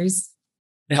 healthy boundaries.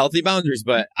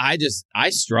 But I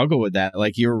struggle with that.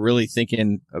 Like you're really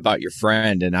thinking about your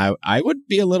friend and I would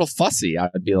be a little fussy. I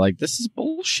would be like, this is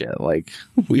bullshit. Like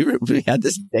we had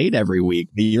this date every week.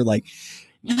 You're like,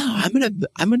 no, I'm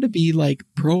going to be like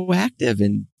proactive.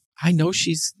 And I know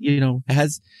she's,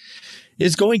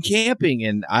 is going camping.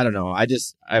 And I don't know. I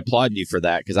applaud you for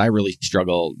that because I really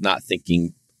struggle not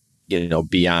thinking,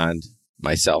 beyond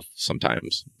myself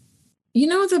sometimes.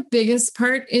 The biggest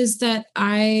part is that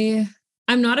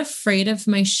I'm not afraid of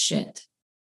my shit.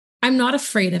 I'm not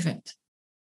afraid of it.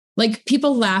 Like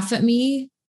people laugh at me.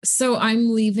 So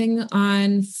I'm leaving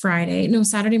on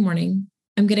Saturday morning.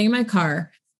 I'm getting in my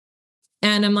car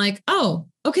and I'm like, oh,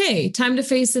 okay, time to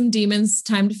face some demons,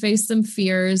 time to face some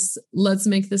fears. Let's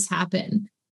make this happen.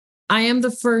 I am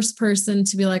the first person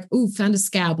to be like, ooh, found a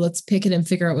scab. Let's pick it and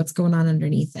figure out what's going on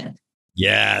underneath it.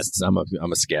 Yes, I'm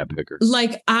a scab picker.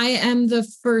 Like I am the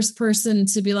first person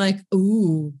to be like,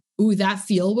 ooh, that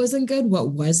feel wasn't good.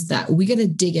 What was that? We got to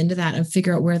dig into that and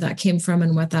figure out where that came from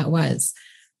and what that was.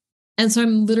 And so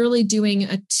I'm literally doing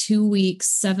a 2-week,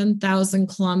 7,000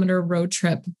 kilometer road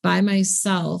trip by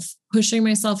myself, pushing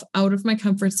myself out of my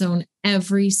comfort zone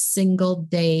every single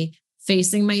day,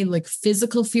 facing my like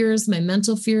physical fears, my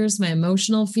mental fears, my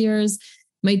emotional fears,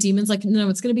 my demons. Like, no,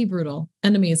 it's going to be brutal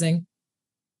and amazing.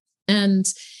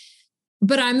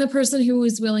 But I'm the person who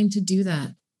is willing to do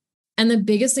that. And the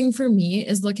biggest thing for me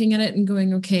is looking at it and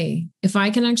going, okay, if I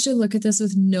can actually look at this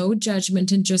with no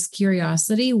judgment and just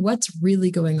curiosity, what's really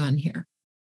going on here?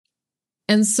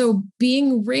 And so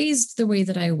being raised the way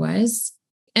that I was,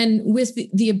 and with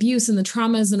the abuse and the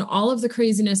traumas and all of the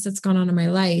craziness that's gone on in my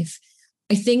life,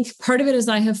 I think part of it is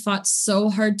I have fought so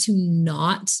hard to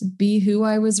not be who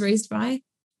I was raised by.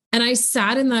 And I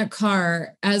sat in that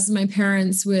car as my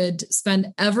parents would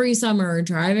spend every summer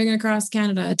driving across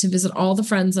Canada to visit all the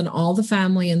friends and all the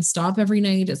family and stop every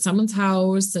night at someone's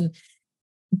house.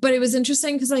 But it was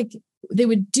interesting because like they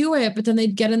would do it, but then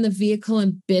they'd get in the vehicle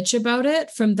and bitch about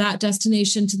it from that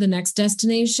destination to the next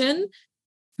destination.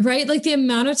 Right? Like the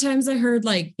amount of times I heard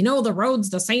like, the road's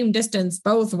the same distance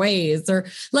both ways, or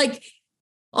like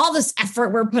all this effort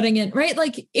we're putting in, right?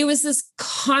 Like it was this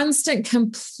constant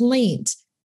complaint.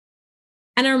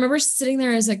 And I remember sitting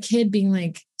there as a kid being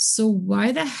like, so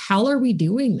why the hell are we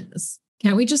doing this?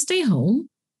 Can't we just stay home?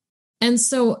 And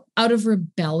so out of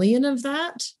rebellion of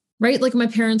that, right? Like my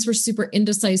parents were super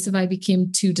indecisive. I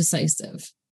became too decisive.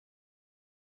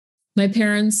 My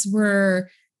parents were,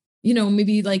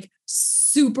 maybe like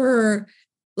super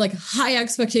like high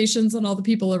expectations on all the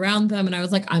people around them. And I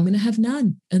was like, I'm going to have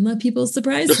none and let people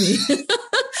surprise me.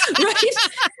 Right.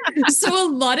 So a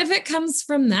lot of it comes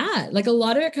from that.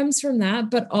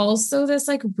 But also this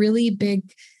like really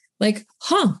big, like,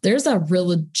 there's a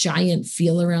real giant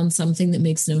feel around something that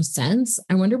makes no sense.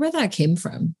 I wonder where that came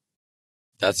from.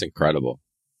 That's incredible.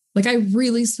 Like I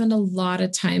really spend a lot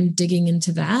of time digging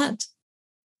into that.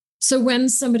 So when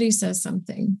somebody says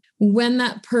something, when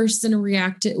that person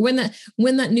reacted, when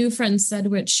that new friend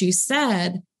said what she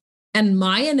said, and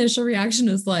my initial reaction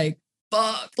is like,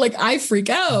 fuck, like I freak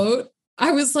out.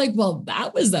 I was like, well,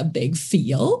 that was a big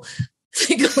feel.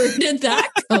 Like, where did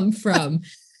that come from?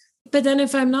 But then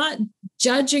if I'm not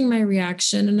judging my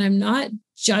reaction and I'm not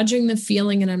judging the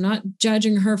feeling and I'm not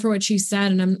judging her for what she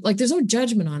said, and I'm like, there's no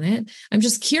judgment on it. I'm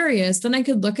just curious. Then I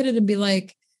could look at it and be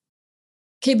like,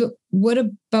 okay, but what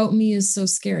about me is so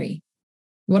scary?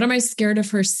 What am I scared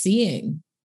of her seeing?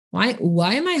 Why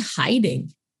am I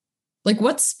hiding? Like,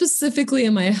 what specifically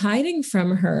am I hiding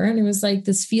from her? And it was like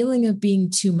this feeling of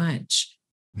being too much.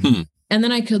 And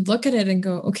then I could look at it and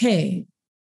go, okay,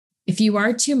 if you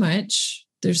are too much,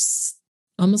 there's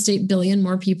almost 8 billion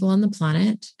more people on the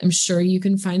planet. I'm sure you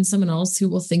can find someone else who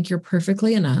will think you're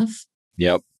perfectly enough.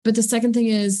 Yep. But the second thing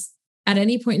is, at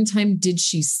any point in time, did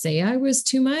she say I was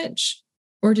too much?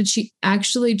 Or did she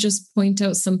actually just point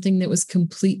out something that was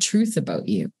complete truth about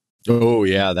you? Oh,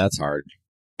 yeah, that's hard.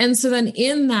 And so then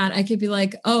in that, I could be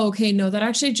like, oh, okay, no, that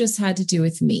actually just had to do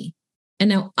with me. And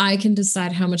now I can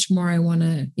decide how much more I want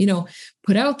to,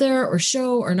 put out there or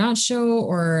show or not show,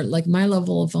 or like my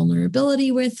level of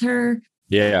vulnerability with her.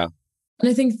 Yeah. And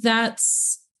I think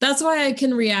that's why I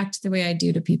can react the way I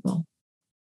do to people.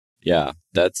 Yeah,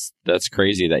 that's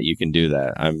crazy that you can do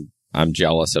that. I'm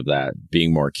jealous of that.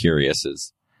 Being more curious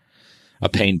is a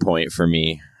pain point for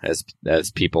me, as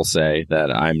people say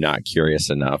that I'm not curious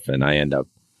enough, and I end up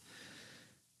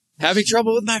having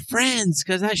trouble with my friends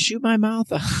because I shoot my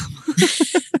mouth off.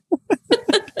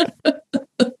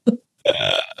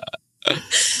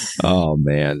 Oh,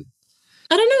 man.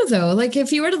 I don't know, though. Like,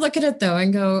 if you were to look at it, though,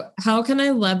 and go, how can I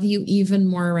love you even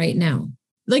more right now?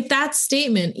 Like that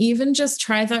statement, even just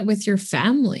try that with your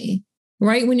family,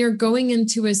 right? When you're going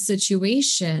into a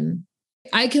situation,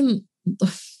 I can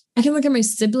look at my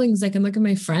siblings. I can look at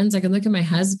my friends. I can look at my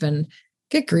husband.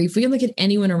 Good grief. We can look at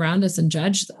anyone around us and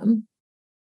judge them.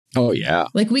 Oh, yeah.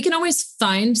 Like we can always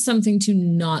find something to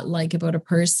not like about a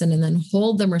person and then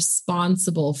hold them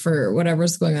responsible for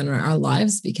whatever's going on in our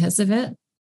lives because of it.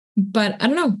 But I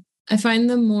don't know. I find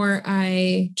the more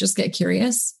I just get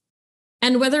curious,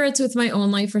 and whether it's with my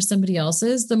own life or somebody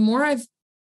else's, the more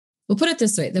we'll put it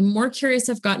this way, the more curious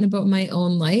I've gotten about my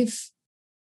own life,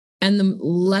 and the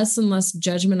less and less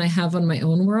judgment I have on my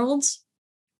own world,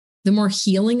 the more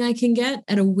healing I can get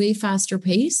at a way faster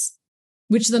pace,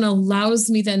 which then allows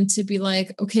me then to be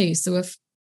like, okay, so if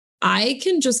I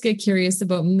can just get curious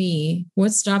about me,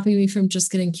 what's stopping me from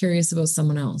just getting curious about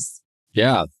someone else?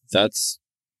 Yeah, that's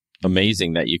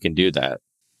amazing that you can do that.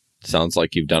 Sounds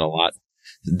like you've done a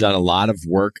lot of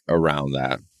work around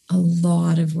that. A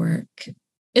lot of work.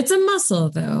 It's a muscle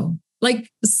though. Like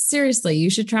seriously, you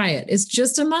should try it. It's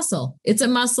just a muscle. It's a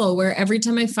muscle where every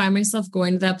time I find myself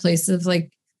going to that place of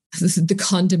like the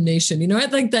condemnation, you know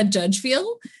what, like that judge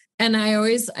feel. And I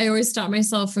always stop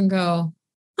myself and go,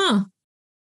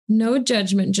 no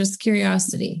judgment, just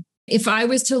curiosity. If I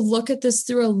was to look at this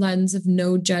through a lens of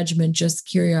no judgment, just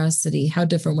curiosity, how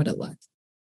different would it look?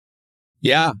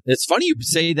 Yeah, it's funny you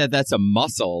say that that's a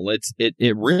muscle.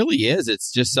 It really is.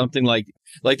 It's just something like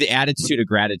the attitude of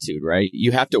gratitude, right?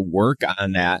 You have to work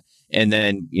on that. And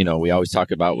then, we always talk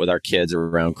about with our kids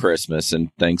around Christmas and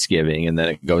Thanksgiving, and then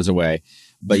it goes away.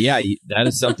 But yeah, that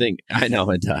is something I know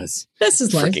it does. This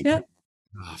is life. Yeah.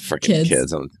 Freaking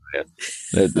kids.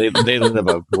 They live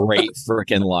a great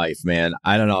freaking life, man.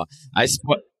 I don't know.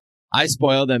 I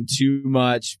spoil them too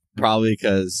much, probably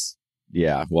because,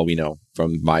 we know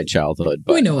from my childhood.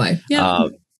 But, we know why. Yeah.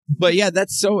 But yeah,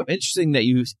 that's so interesting that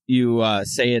you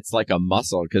say it's like a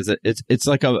muscle, because it's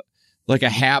like a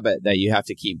habit that you have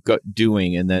to keep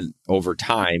doing, and then over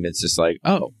time, it's just like,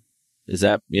 oh, is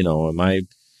that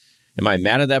am I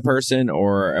mad at that person,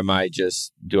 or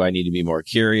do I need to be more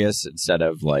curious instead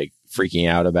of like freaking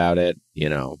out about it?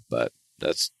 But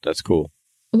that's cool.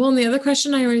 Well, and the other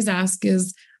question I always ask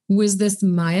is, was this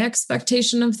my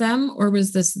expectation of them, or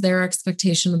was this their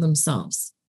expectation of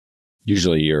themselves?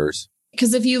 Usually yours.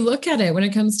 Because if you look at it, when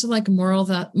it comes to like morals,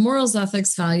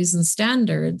 ethics, values, and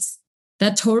standards,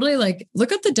 that totally like,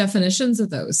 look at the definitions of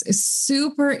those. It's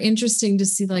super interesting to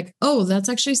see like, oh, that's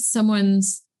actually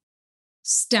someone's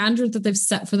standard that they've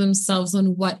set for themselves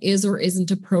on what is or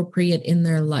isn't appropriate in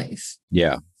their life.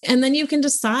 Yeah. And then you can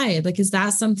decide, like, is that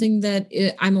something that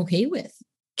I'm okay with?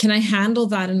 Can I handle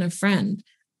that in a friend?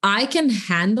 I can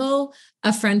handle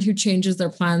a friend who changes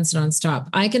their plans nonstop.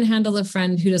 I can handle a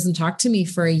friend who doesn't talk to me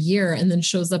for a year and then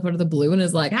shows up out of the blue and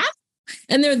is like,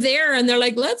 and they're there and they're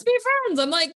like, let's be friends.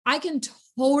 I'm like, I can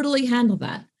totally handle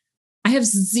that. I have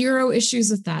zero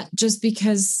issues with that, just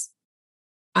because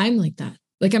I'm like that.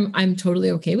 Like I'm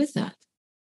totally okay with that.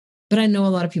 But I know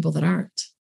a lot of people that aren't.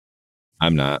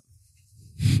 I'm not.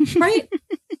 Right?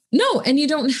 No, and you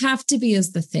don't have to be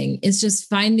is the thing. It's just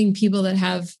finding people that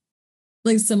have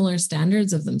like similar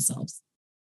standards of themselves.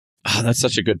 Oh, that's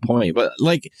such a good point. But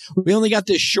like, we only got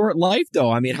this short life,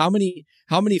 though. I mean, how many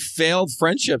failed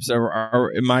friendships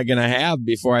am I going to have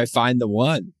before I find the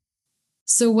one?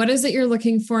 So what is it you're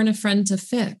looking for in a friend to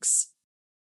fix?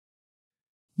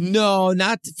 No,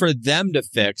 not for them to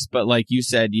fix, but like you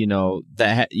said,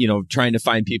 trying to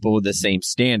find people with the same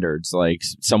standards, like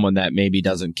someone that maybe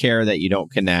doesn't care that you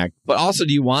don't connect. But also,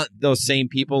 do you want those same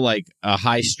people, like a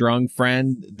high-strung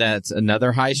friend that's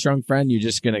another high-strung friend? You're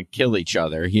just going to kill each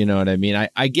other. You know what I mean?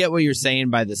 I get what you're saying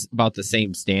about the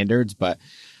same standards, but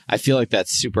I feel like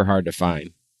that's super hard to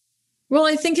find. Well,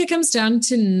 I think it comes down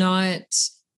to not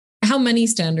how many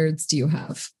standards do you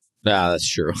have? That's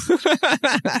true.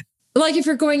 Like if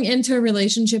you're going into a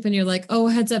relationship and you're like, oh,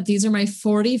 heads up, these are my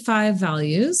 45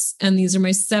 values and these are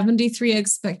my 73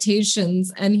 expectations.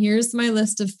 And here's my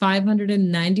list of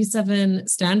 597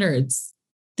 standards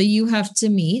that you have to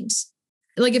meet.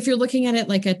 Like if you're looking at it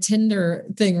like a Tinder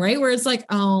thing, right? Where it's like,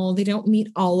 oh, they don't meet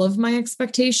all of my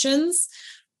expectations.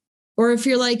 Or if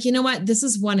you're like, you know what, this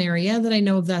is one area that I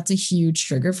know that's a huge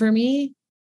trigger for me,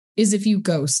 is if you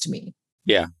ghost me.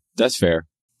 Yeah, that's fair.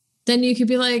 Then you could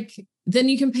be like, then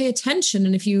you can pay attention.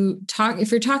 And if you're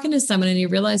talking to someone and you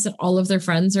realize that all of their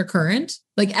friends are current,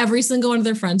 like every single one of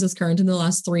their friends is current in the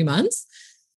last 3 months,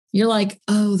 you're like,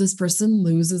 oh, this person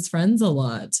loses friends a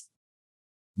lot.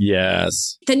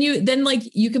 Yes. Then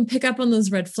you can pick up on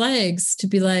those red flags to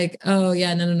be like, oh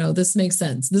yeah, no, this makes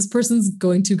sense. This person's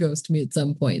going to ghost me at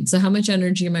some point. So how much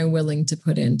energy am I willing to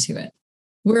put into it?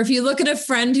 Where if you look at a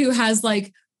friend who has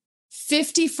like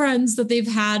 50 friends that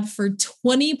they've had for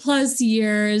 20 plus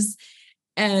years,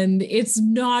 and it's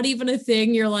not even a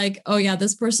thing, you're like, oh yeah,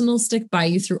 this person will stick by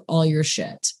you through all your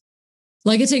shit.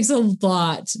 Like it takes a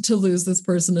lot to lose this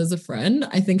person as a friend.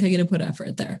 I think I'm going to put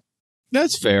effort there.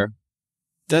 That's fair.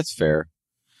 That's fair.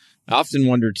 I often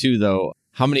wonder too, though,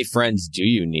 how many friends do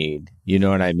you need? You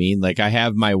know what I mean? Like I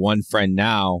have my one friend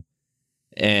now,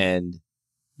 and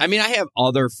I mean, I have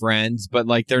other friends, but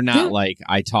like they're not like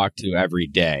I talk to every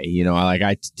day.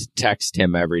 I text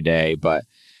him every day, but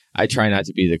I try not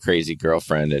to be the crazy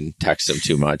girlfriend and text him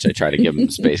too much. I try to give him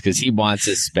space because he wants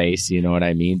his space. You know what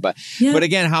I mean? But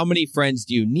again, how many friends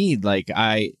do you need? Like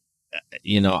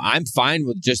I'm fine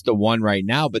with just the one right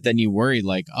now, but then you worry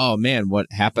like, oh man, what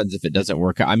happens if it doesn't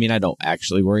work out? I mean, I don't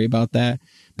actually worry about that,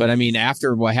 but I mean,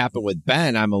 after what happened with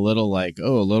Ben, I'm a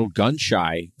little gun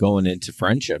shy going into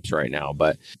friendships right now,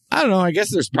 but I don't know. I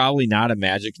guess there's probably not a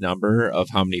magic number of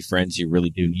how many friends you really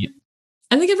do need.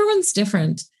 I think everyone's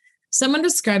different. Someone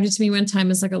described it to me one time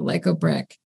as like a Lego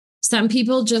brick. Some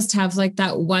people just have like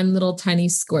that one little tiny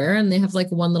square and they have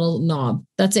like one little knob.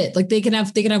 That's it. Like they can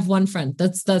have one friend.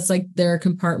 That's like their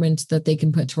compartment that they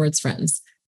can put towards friends.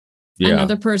 Yeah.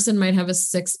 Another person might have a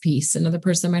 6-piece. Another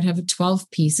person might have a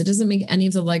 12-piece. It doesn't make any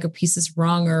of the Lego pieces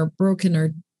wrong or broken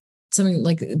or something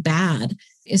like bad.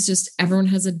 It's just everyone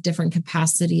has a different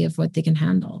capacity of what they can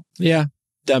handle. Yeah,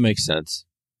 that makes sense.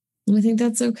 And I think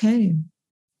that's okay.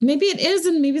 Maybe it is,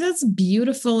 and maybe that's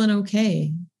beautiful and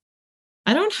okay.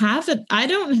 I don't have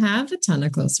a ton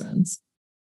of close friends.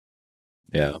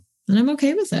 Yeah. And I'm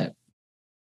okay with it.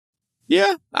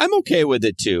 Yeah, I'm okay with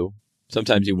it too.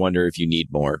 Sometimes you wonder if you need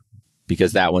more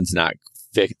because that one's not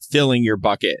filling your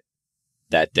bucket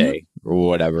that day or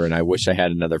whatever. And I wish I had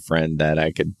another friend that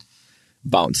I could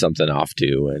bounce something off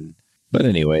to. But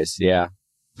anyways, yeah.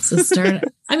 So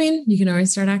you can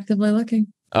always start actively looking.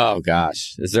 Oh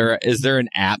gosh. Is there an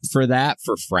app for that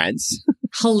for friends?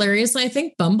 Hilariously, I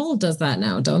think Bumble does that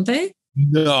now, don't they?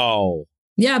 No.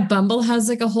 Yeah, Bumble has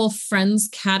like a whole friends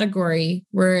category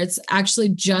where it's actually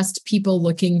just people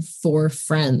looking for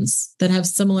friends that have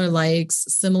similar likes,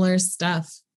 similar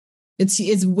stuff.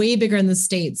 It's way bigger in the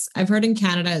States. I've heard in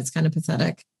Canada it's kind of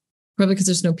pathetic. Probably because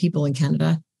there's no people in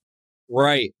Canada.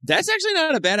 Right. That's actually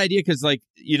not a bad idea because, like,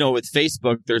 with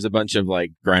Facebook, there's a bunch of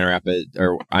like Grand Rapids,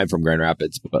 or I'm from Grand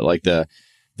Rapids, but like the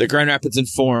Grand Rapids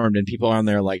Informed, and people on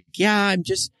there like, yeah,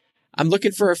 I'm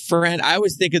looking for a friend. I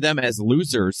always think of them as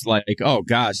losers. Like, oh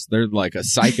gosh, they're like a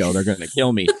psycho. They're going to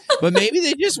kill me. But maybe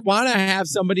they just want to have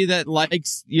somebody that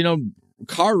likes,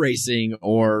 car racing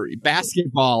or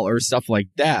basketball or stuff like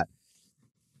that.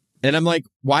 And I'm like,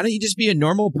 why don't you just be a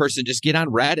normal person? Just get on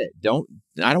Reddit.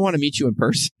 I don't want to meet you in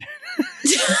person.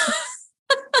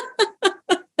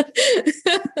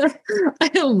 I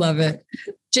don't love it.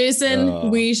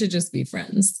 Jason, we should just be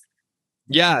friends.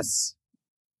 Yes.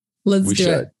 Let's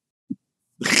do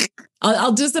it.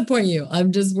 I'll disappoint you.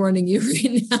 I'm just warning you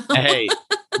right now. Hey,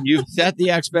 you've set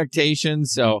the expectation.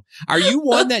 So are you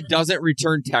one that doesn't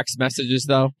return text messages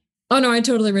though? Oh no, I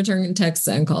totally return texts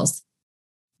and calls.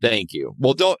 Thank you.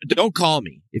 Well, don't call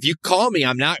me. If you call me,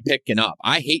 I'm not picking up.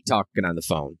 I hate talking on the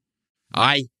phone.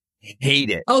 I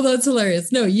hate it. Oh, that's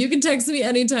hilarious. No, you can text me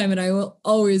anytime and I will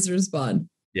always respond.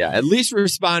 Yeah, at least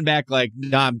respond back like,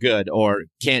 no, I'm good or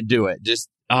can't do it. Just,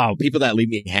 people that leave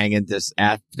me hanging this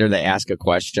after they ask a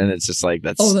question. It's just like,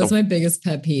 that's my biggest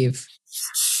pet peeve.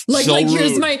 Like, so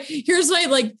here's rude. my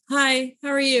like, hi, how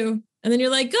are you? And then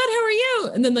you're like, good, how are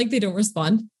you? And then like, they don't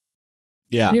respond.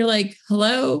 Yeah. And you're like,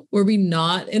 hello, were we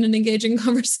not in an engaging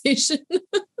conversation?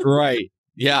 Right.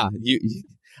 Yeah.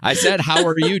 I said, how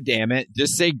are you, damn it?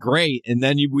 Just say great. And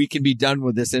then we can be done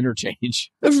with this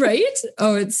interchange. Right?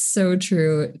 Oh, it's so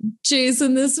true.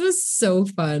 Jason, this was so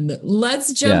fun.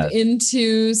 Let's jump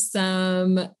into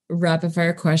some rapid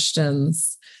fire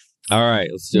questions. All right,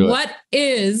 let's do it. What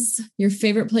is your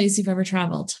favorite place you've ever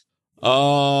traveled?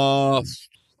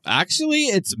 Actually,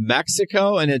 it's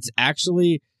Mexico, and it's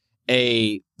actually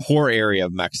a poor area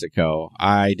of Mexico.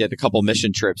 I did a couple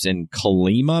mission trips in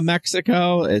Colima,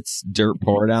 Mexico. It's dirt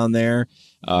poor down there.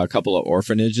 A couple of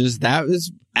orphanages. That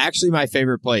was actually my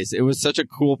favorite place. It was such a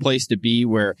cool place to be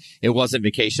where it wasn't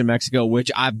vacation Mexico,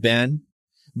 which I've been,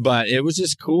 but it was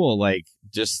just cool. Like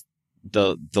just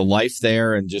the life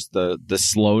there and just the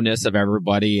slowness of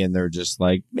everybody. And they're just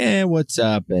like, man, what's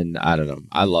up? And I don't know.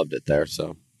 I loved it there.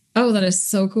 So. Oh, that is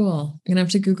so cool. I'm going to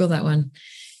have to Google that one.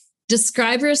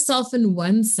 Describe yourself in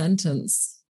one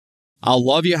sentence. I'll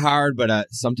love you hard, but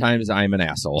sometimes I'm an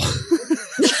asshole.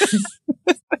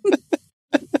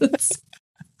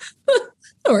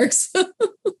 That works.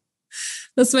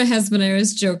 That's my husband. I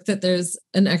always joke that there's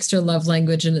an extra love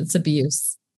language and it's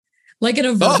abuse. Like in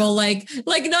a verbal, like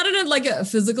not in a, like a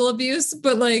physical abuse,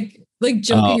 but like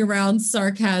joking around,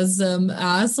 sarcasm,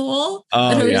 asshole.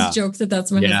 And I always joke that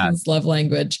that's my husband's love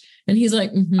language. And he's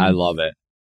like, I love it.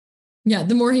 Yeah,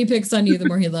 the more he picks on you, the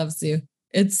more he loves you.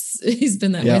 He's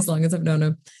been that way as long as I've known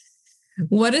him.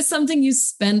 What is something you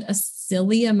spend a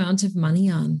silly amount of money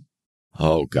on?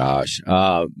 Oh gosh,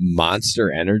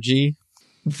 Monster Energy.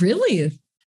 Really?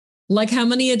 Like how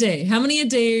many a day? How many a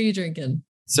day are you drinking?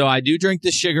 So I do drink the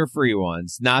sugar-free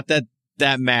ones. Not that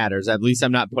that matters. At least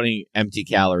I'm not putting empty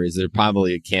calories. They're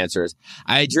probably cancerous.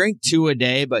 I drink 2 a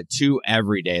day, but 2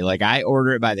 every day. Like I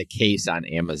order it by the case on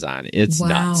Amazon. It's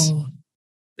nuts.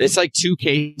 It's like 2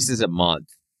 cases a month.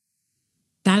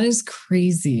 That is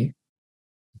crazy.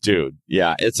 Dude,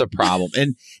 yeah, it's a problem.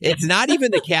 And it's not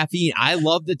even the caffeine. I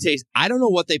love the taste. I don't know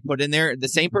what they put in there. The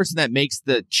same person that makes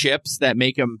the chips that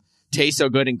make them taste so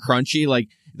good and crunchy, like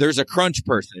there's a crunch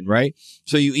person, right?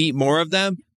 So you eat more of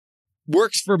them.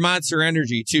 Works for Monster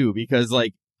Energy too, because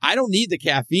like I don't need the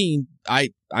caffeine. I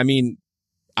mean,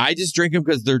 I just drink them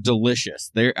because they're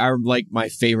delicious. They are like my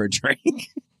favorite drink.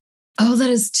 Oh, that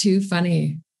is too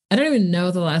funny. I don't even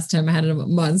know the last time I had a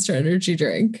Monster Energy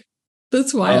drink.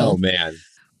 That's wild. Oh, man.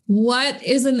 What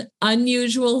is an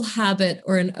unusual habit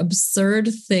or an absurd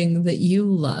thing that you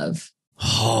love?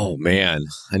 Oh, man.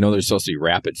 I know there's supposed to be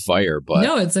rapid fire, but...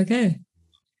 No, it's okay.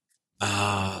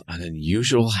 An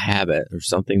unusual habit or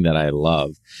something that I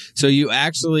love. So you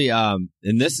actually, and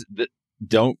this,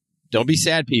 don't be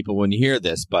sad, people, when you hear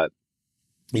this, but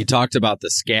you talked about the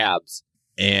scabs,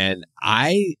 and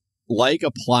I like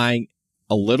applying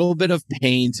a little bit of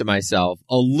pain to myself,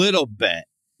 a little bit.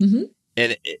 Mm-hmm.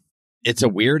 And it's a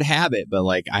weird habit, but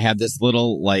like I have this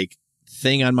little like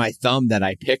thing on my thumb that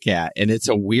I pick at, and it's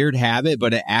a weird habit,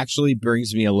 but it actually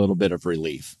brings me a little bit of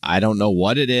relief. I don't know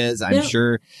what it is. I'm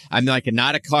sure I'm like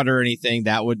not a cut or anything.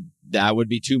 That would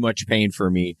be too much pain for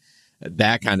me,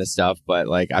 that kind of stuff. But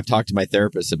like I've talked to my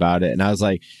therapist about it, and I was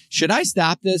like, should I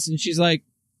stop this? And she's like,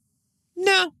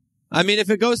 no. I mean, if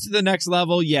it goes to the next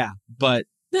level, yeah, but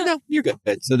no, you're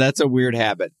good. So that's a weird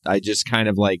habit. I just kind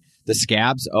of like the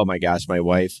scabs. Oh my gosh, my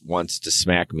wife wants to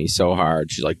smack me so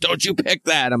hard. She's like, don't you pick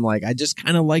that. I'm like, I just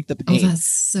kind of like the pain. Oh, that's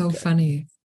so funny.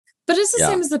 But it's the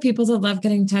same as the people that love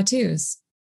getting tattoos.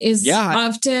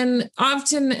 Often,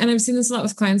 and I've seen this a lot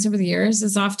with clients over the years,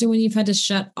 is often when you've had to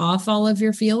shut off all of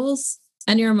your feels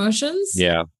and your emotions.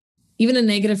 Yeah. Even a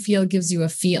negative feel gives you a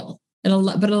feel, but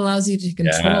it allows you to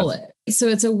control it. So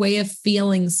it's a way of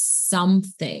feeling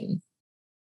something.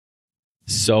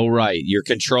 So right. You're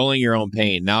controlling your own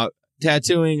pain. Now,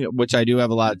 tattooing, which I do have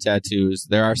a lot of tattoos,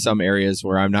 there are some areas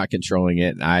where I'm not controlling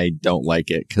it and I don't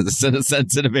like it because it's in a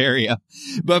sensitive area.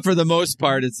 But for the most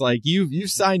part, it's like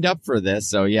you've signed up for this.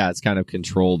 So yeah, it's kind of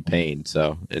controlled pain.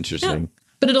 So interesting. Yeah.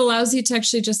 But it allows you to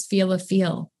actually just feel a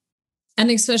feel. And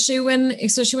especially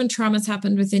when trauma's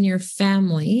happened within your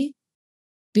family,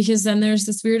 because then there's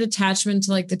this weird attachment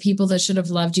to like the people that should have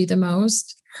loved you the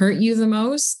most, hurt you the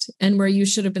most, and where you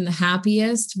should have been the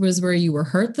happiest was where you were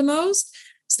hurt the most.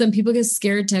 So then people get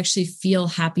scared to actually feel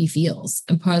happy feels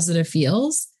and positive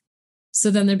feels. So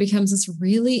then there becomes this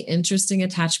really interesting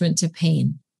attachment to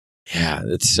pain. Yeah,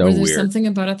 it's so weird. There's something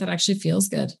about it that actually feels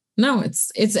good. No,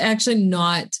 it's actually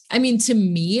not. I mean, to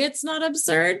me, it's not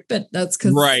absurd, but that's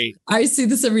because I see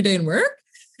this every day in work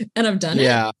and I've done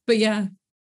it. But yeah.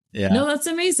 No, that's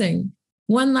amazing.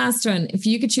 One last one. If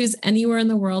you could choose anywhere in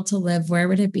the world to live, where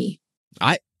would it be?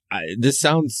 This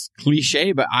sounds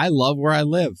cliche, but I love where I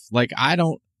live. Like, I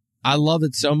love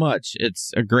it so much.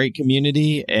 It's a great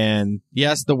community. And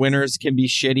yes, the winters can be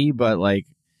shitty, but like,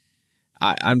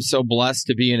 I'm so blessed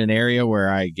to be in an area where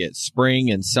I get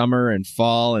spring and summer and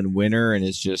fall and winter. And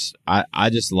it's just, I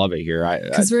just love it here.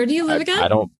 Because where do you live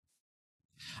again?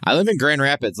 I live in Grand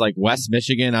Rapids, like West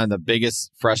Michigan, on the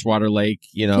biggest freshwater lake,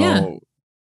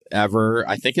 ever.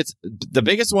 I think it's the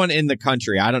biggest one in the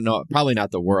country. I don't know, probably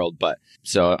not the world, but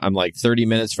so I'm like 30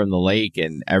 minutes from the lake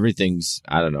and everything's,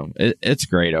 I don't know. It's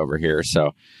great over here.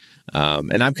 So,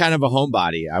 and I'm kind of a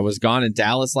homebody. I was gone in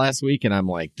Dallas last week and I'm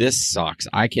like, this sucks.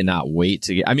 I cannot wait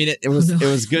to get, I mean, it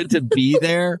was good to be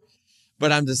there,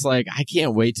 but I'm just like, I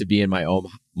can't wait to be in my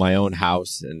own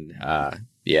house. And,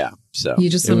 so you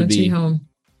just want to be home.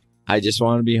 I just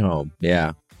want to be home.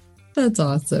 Yeah. That's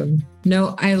awesome.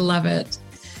 No, I love it.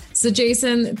 So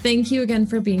Jason, thank you again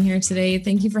for being here today.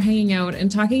 Thank you for hanging out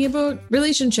and talking about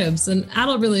relationships and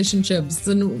adult relationships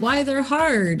and why they're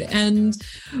hard and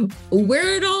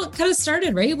where it all kind of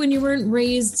started, right? When you weren't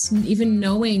raised even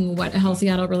knowing what a healthy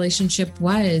adult relationship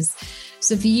was.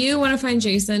 So if you want to find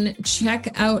Jason,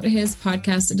 check out his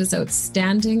podcast. It is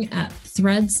outstanding at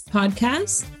Threads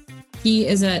Podcast. He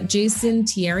is at Jason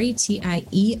Tieri,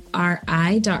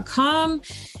 Tieri.com.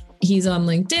 He's on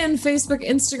LinkedIn, Facebook,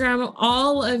 Instagram,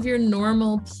 all of your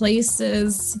normal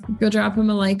places. Go drop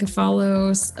him a like, a follow,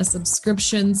 a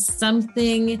subscription,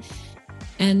 something.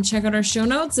 And check out our show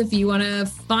notes if you want to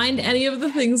find any of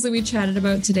the things that we chatted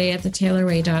about today at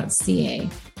thetaylorway.ca.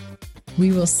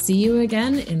 We will see you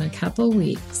again in a couple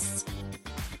weeks.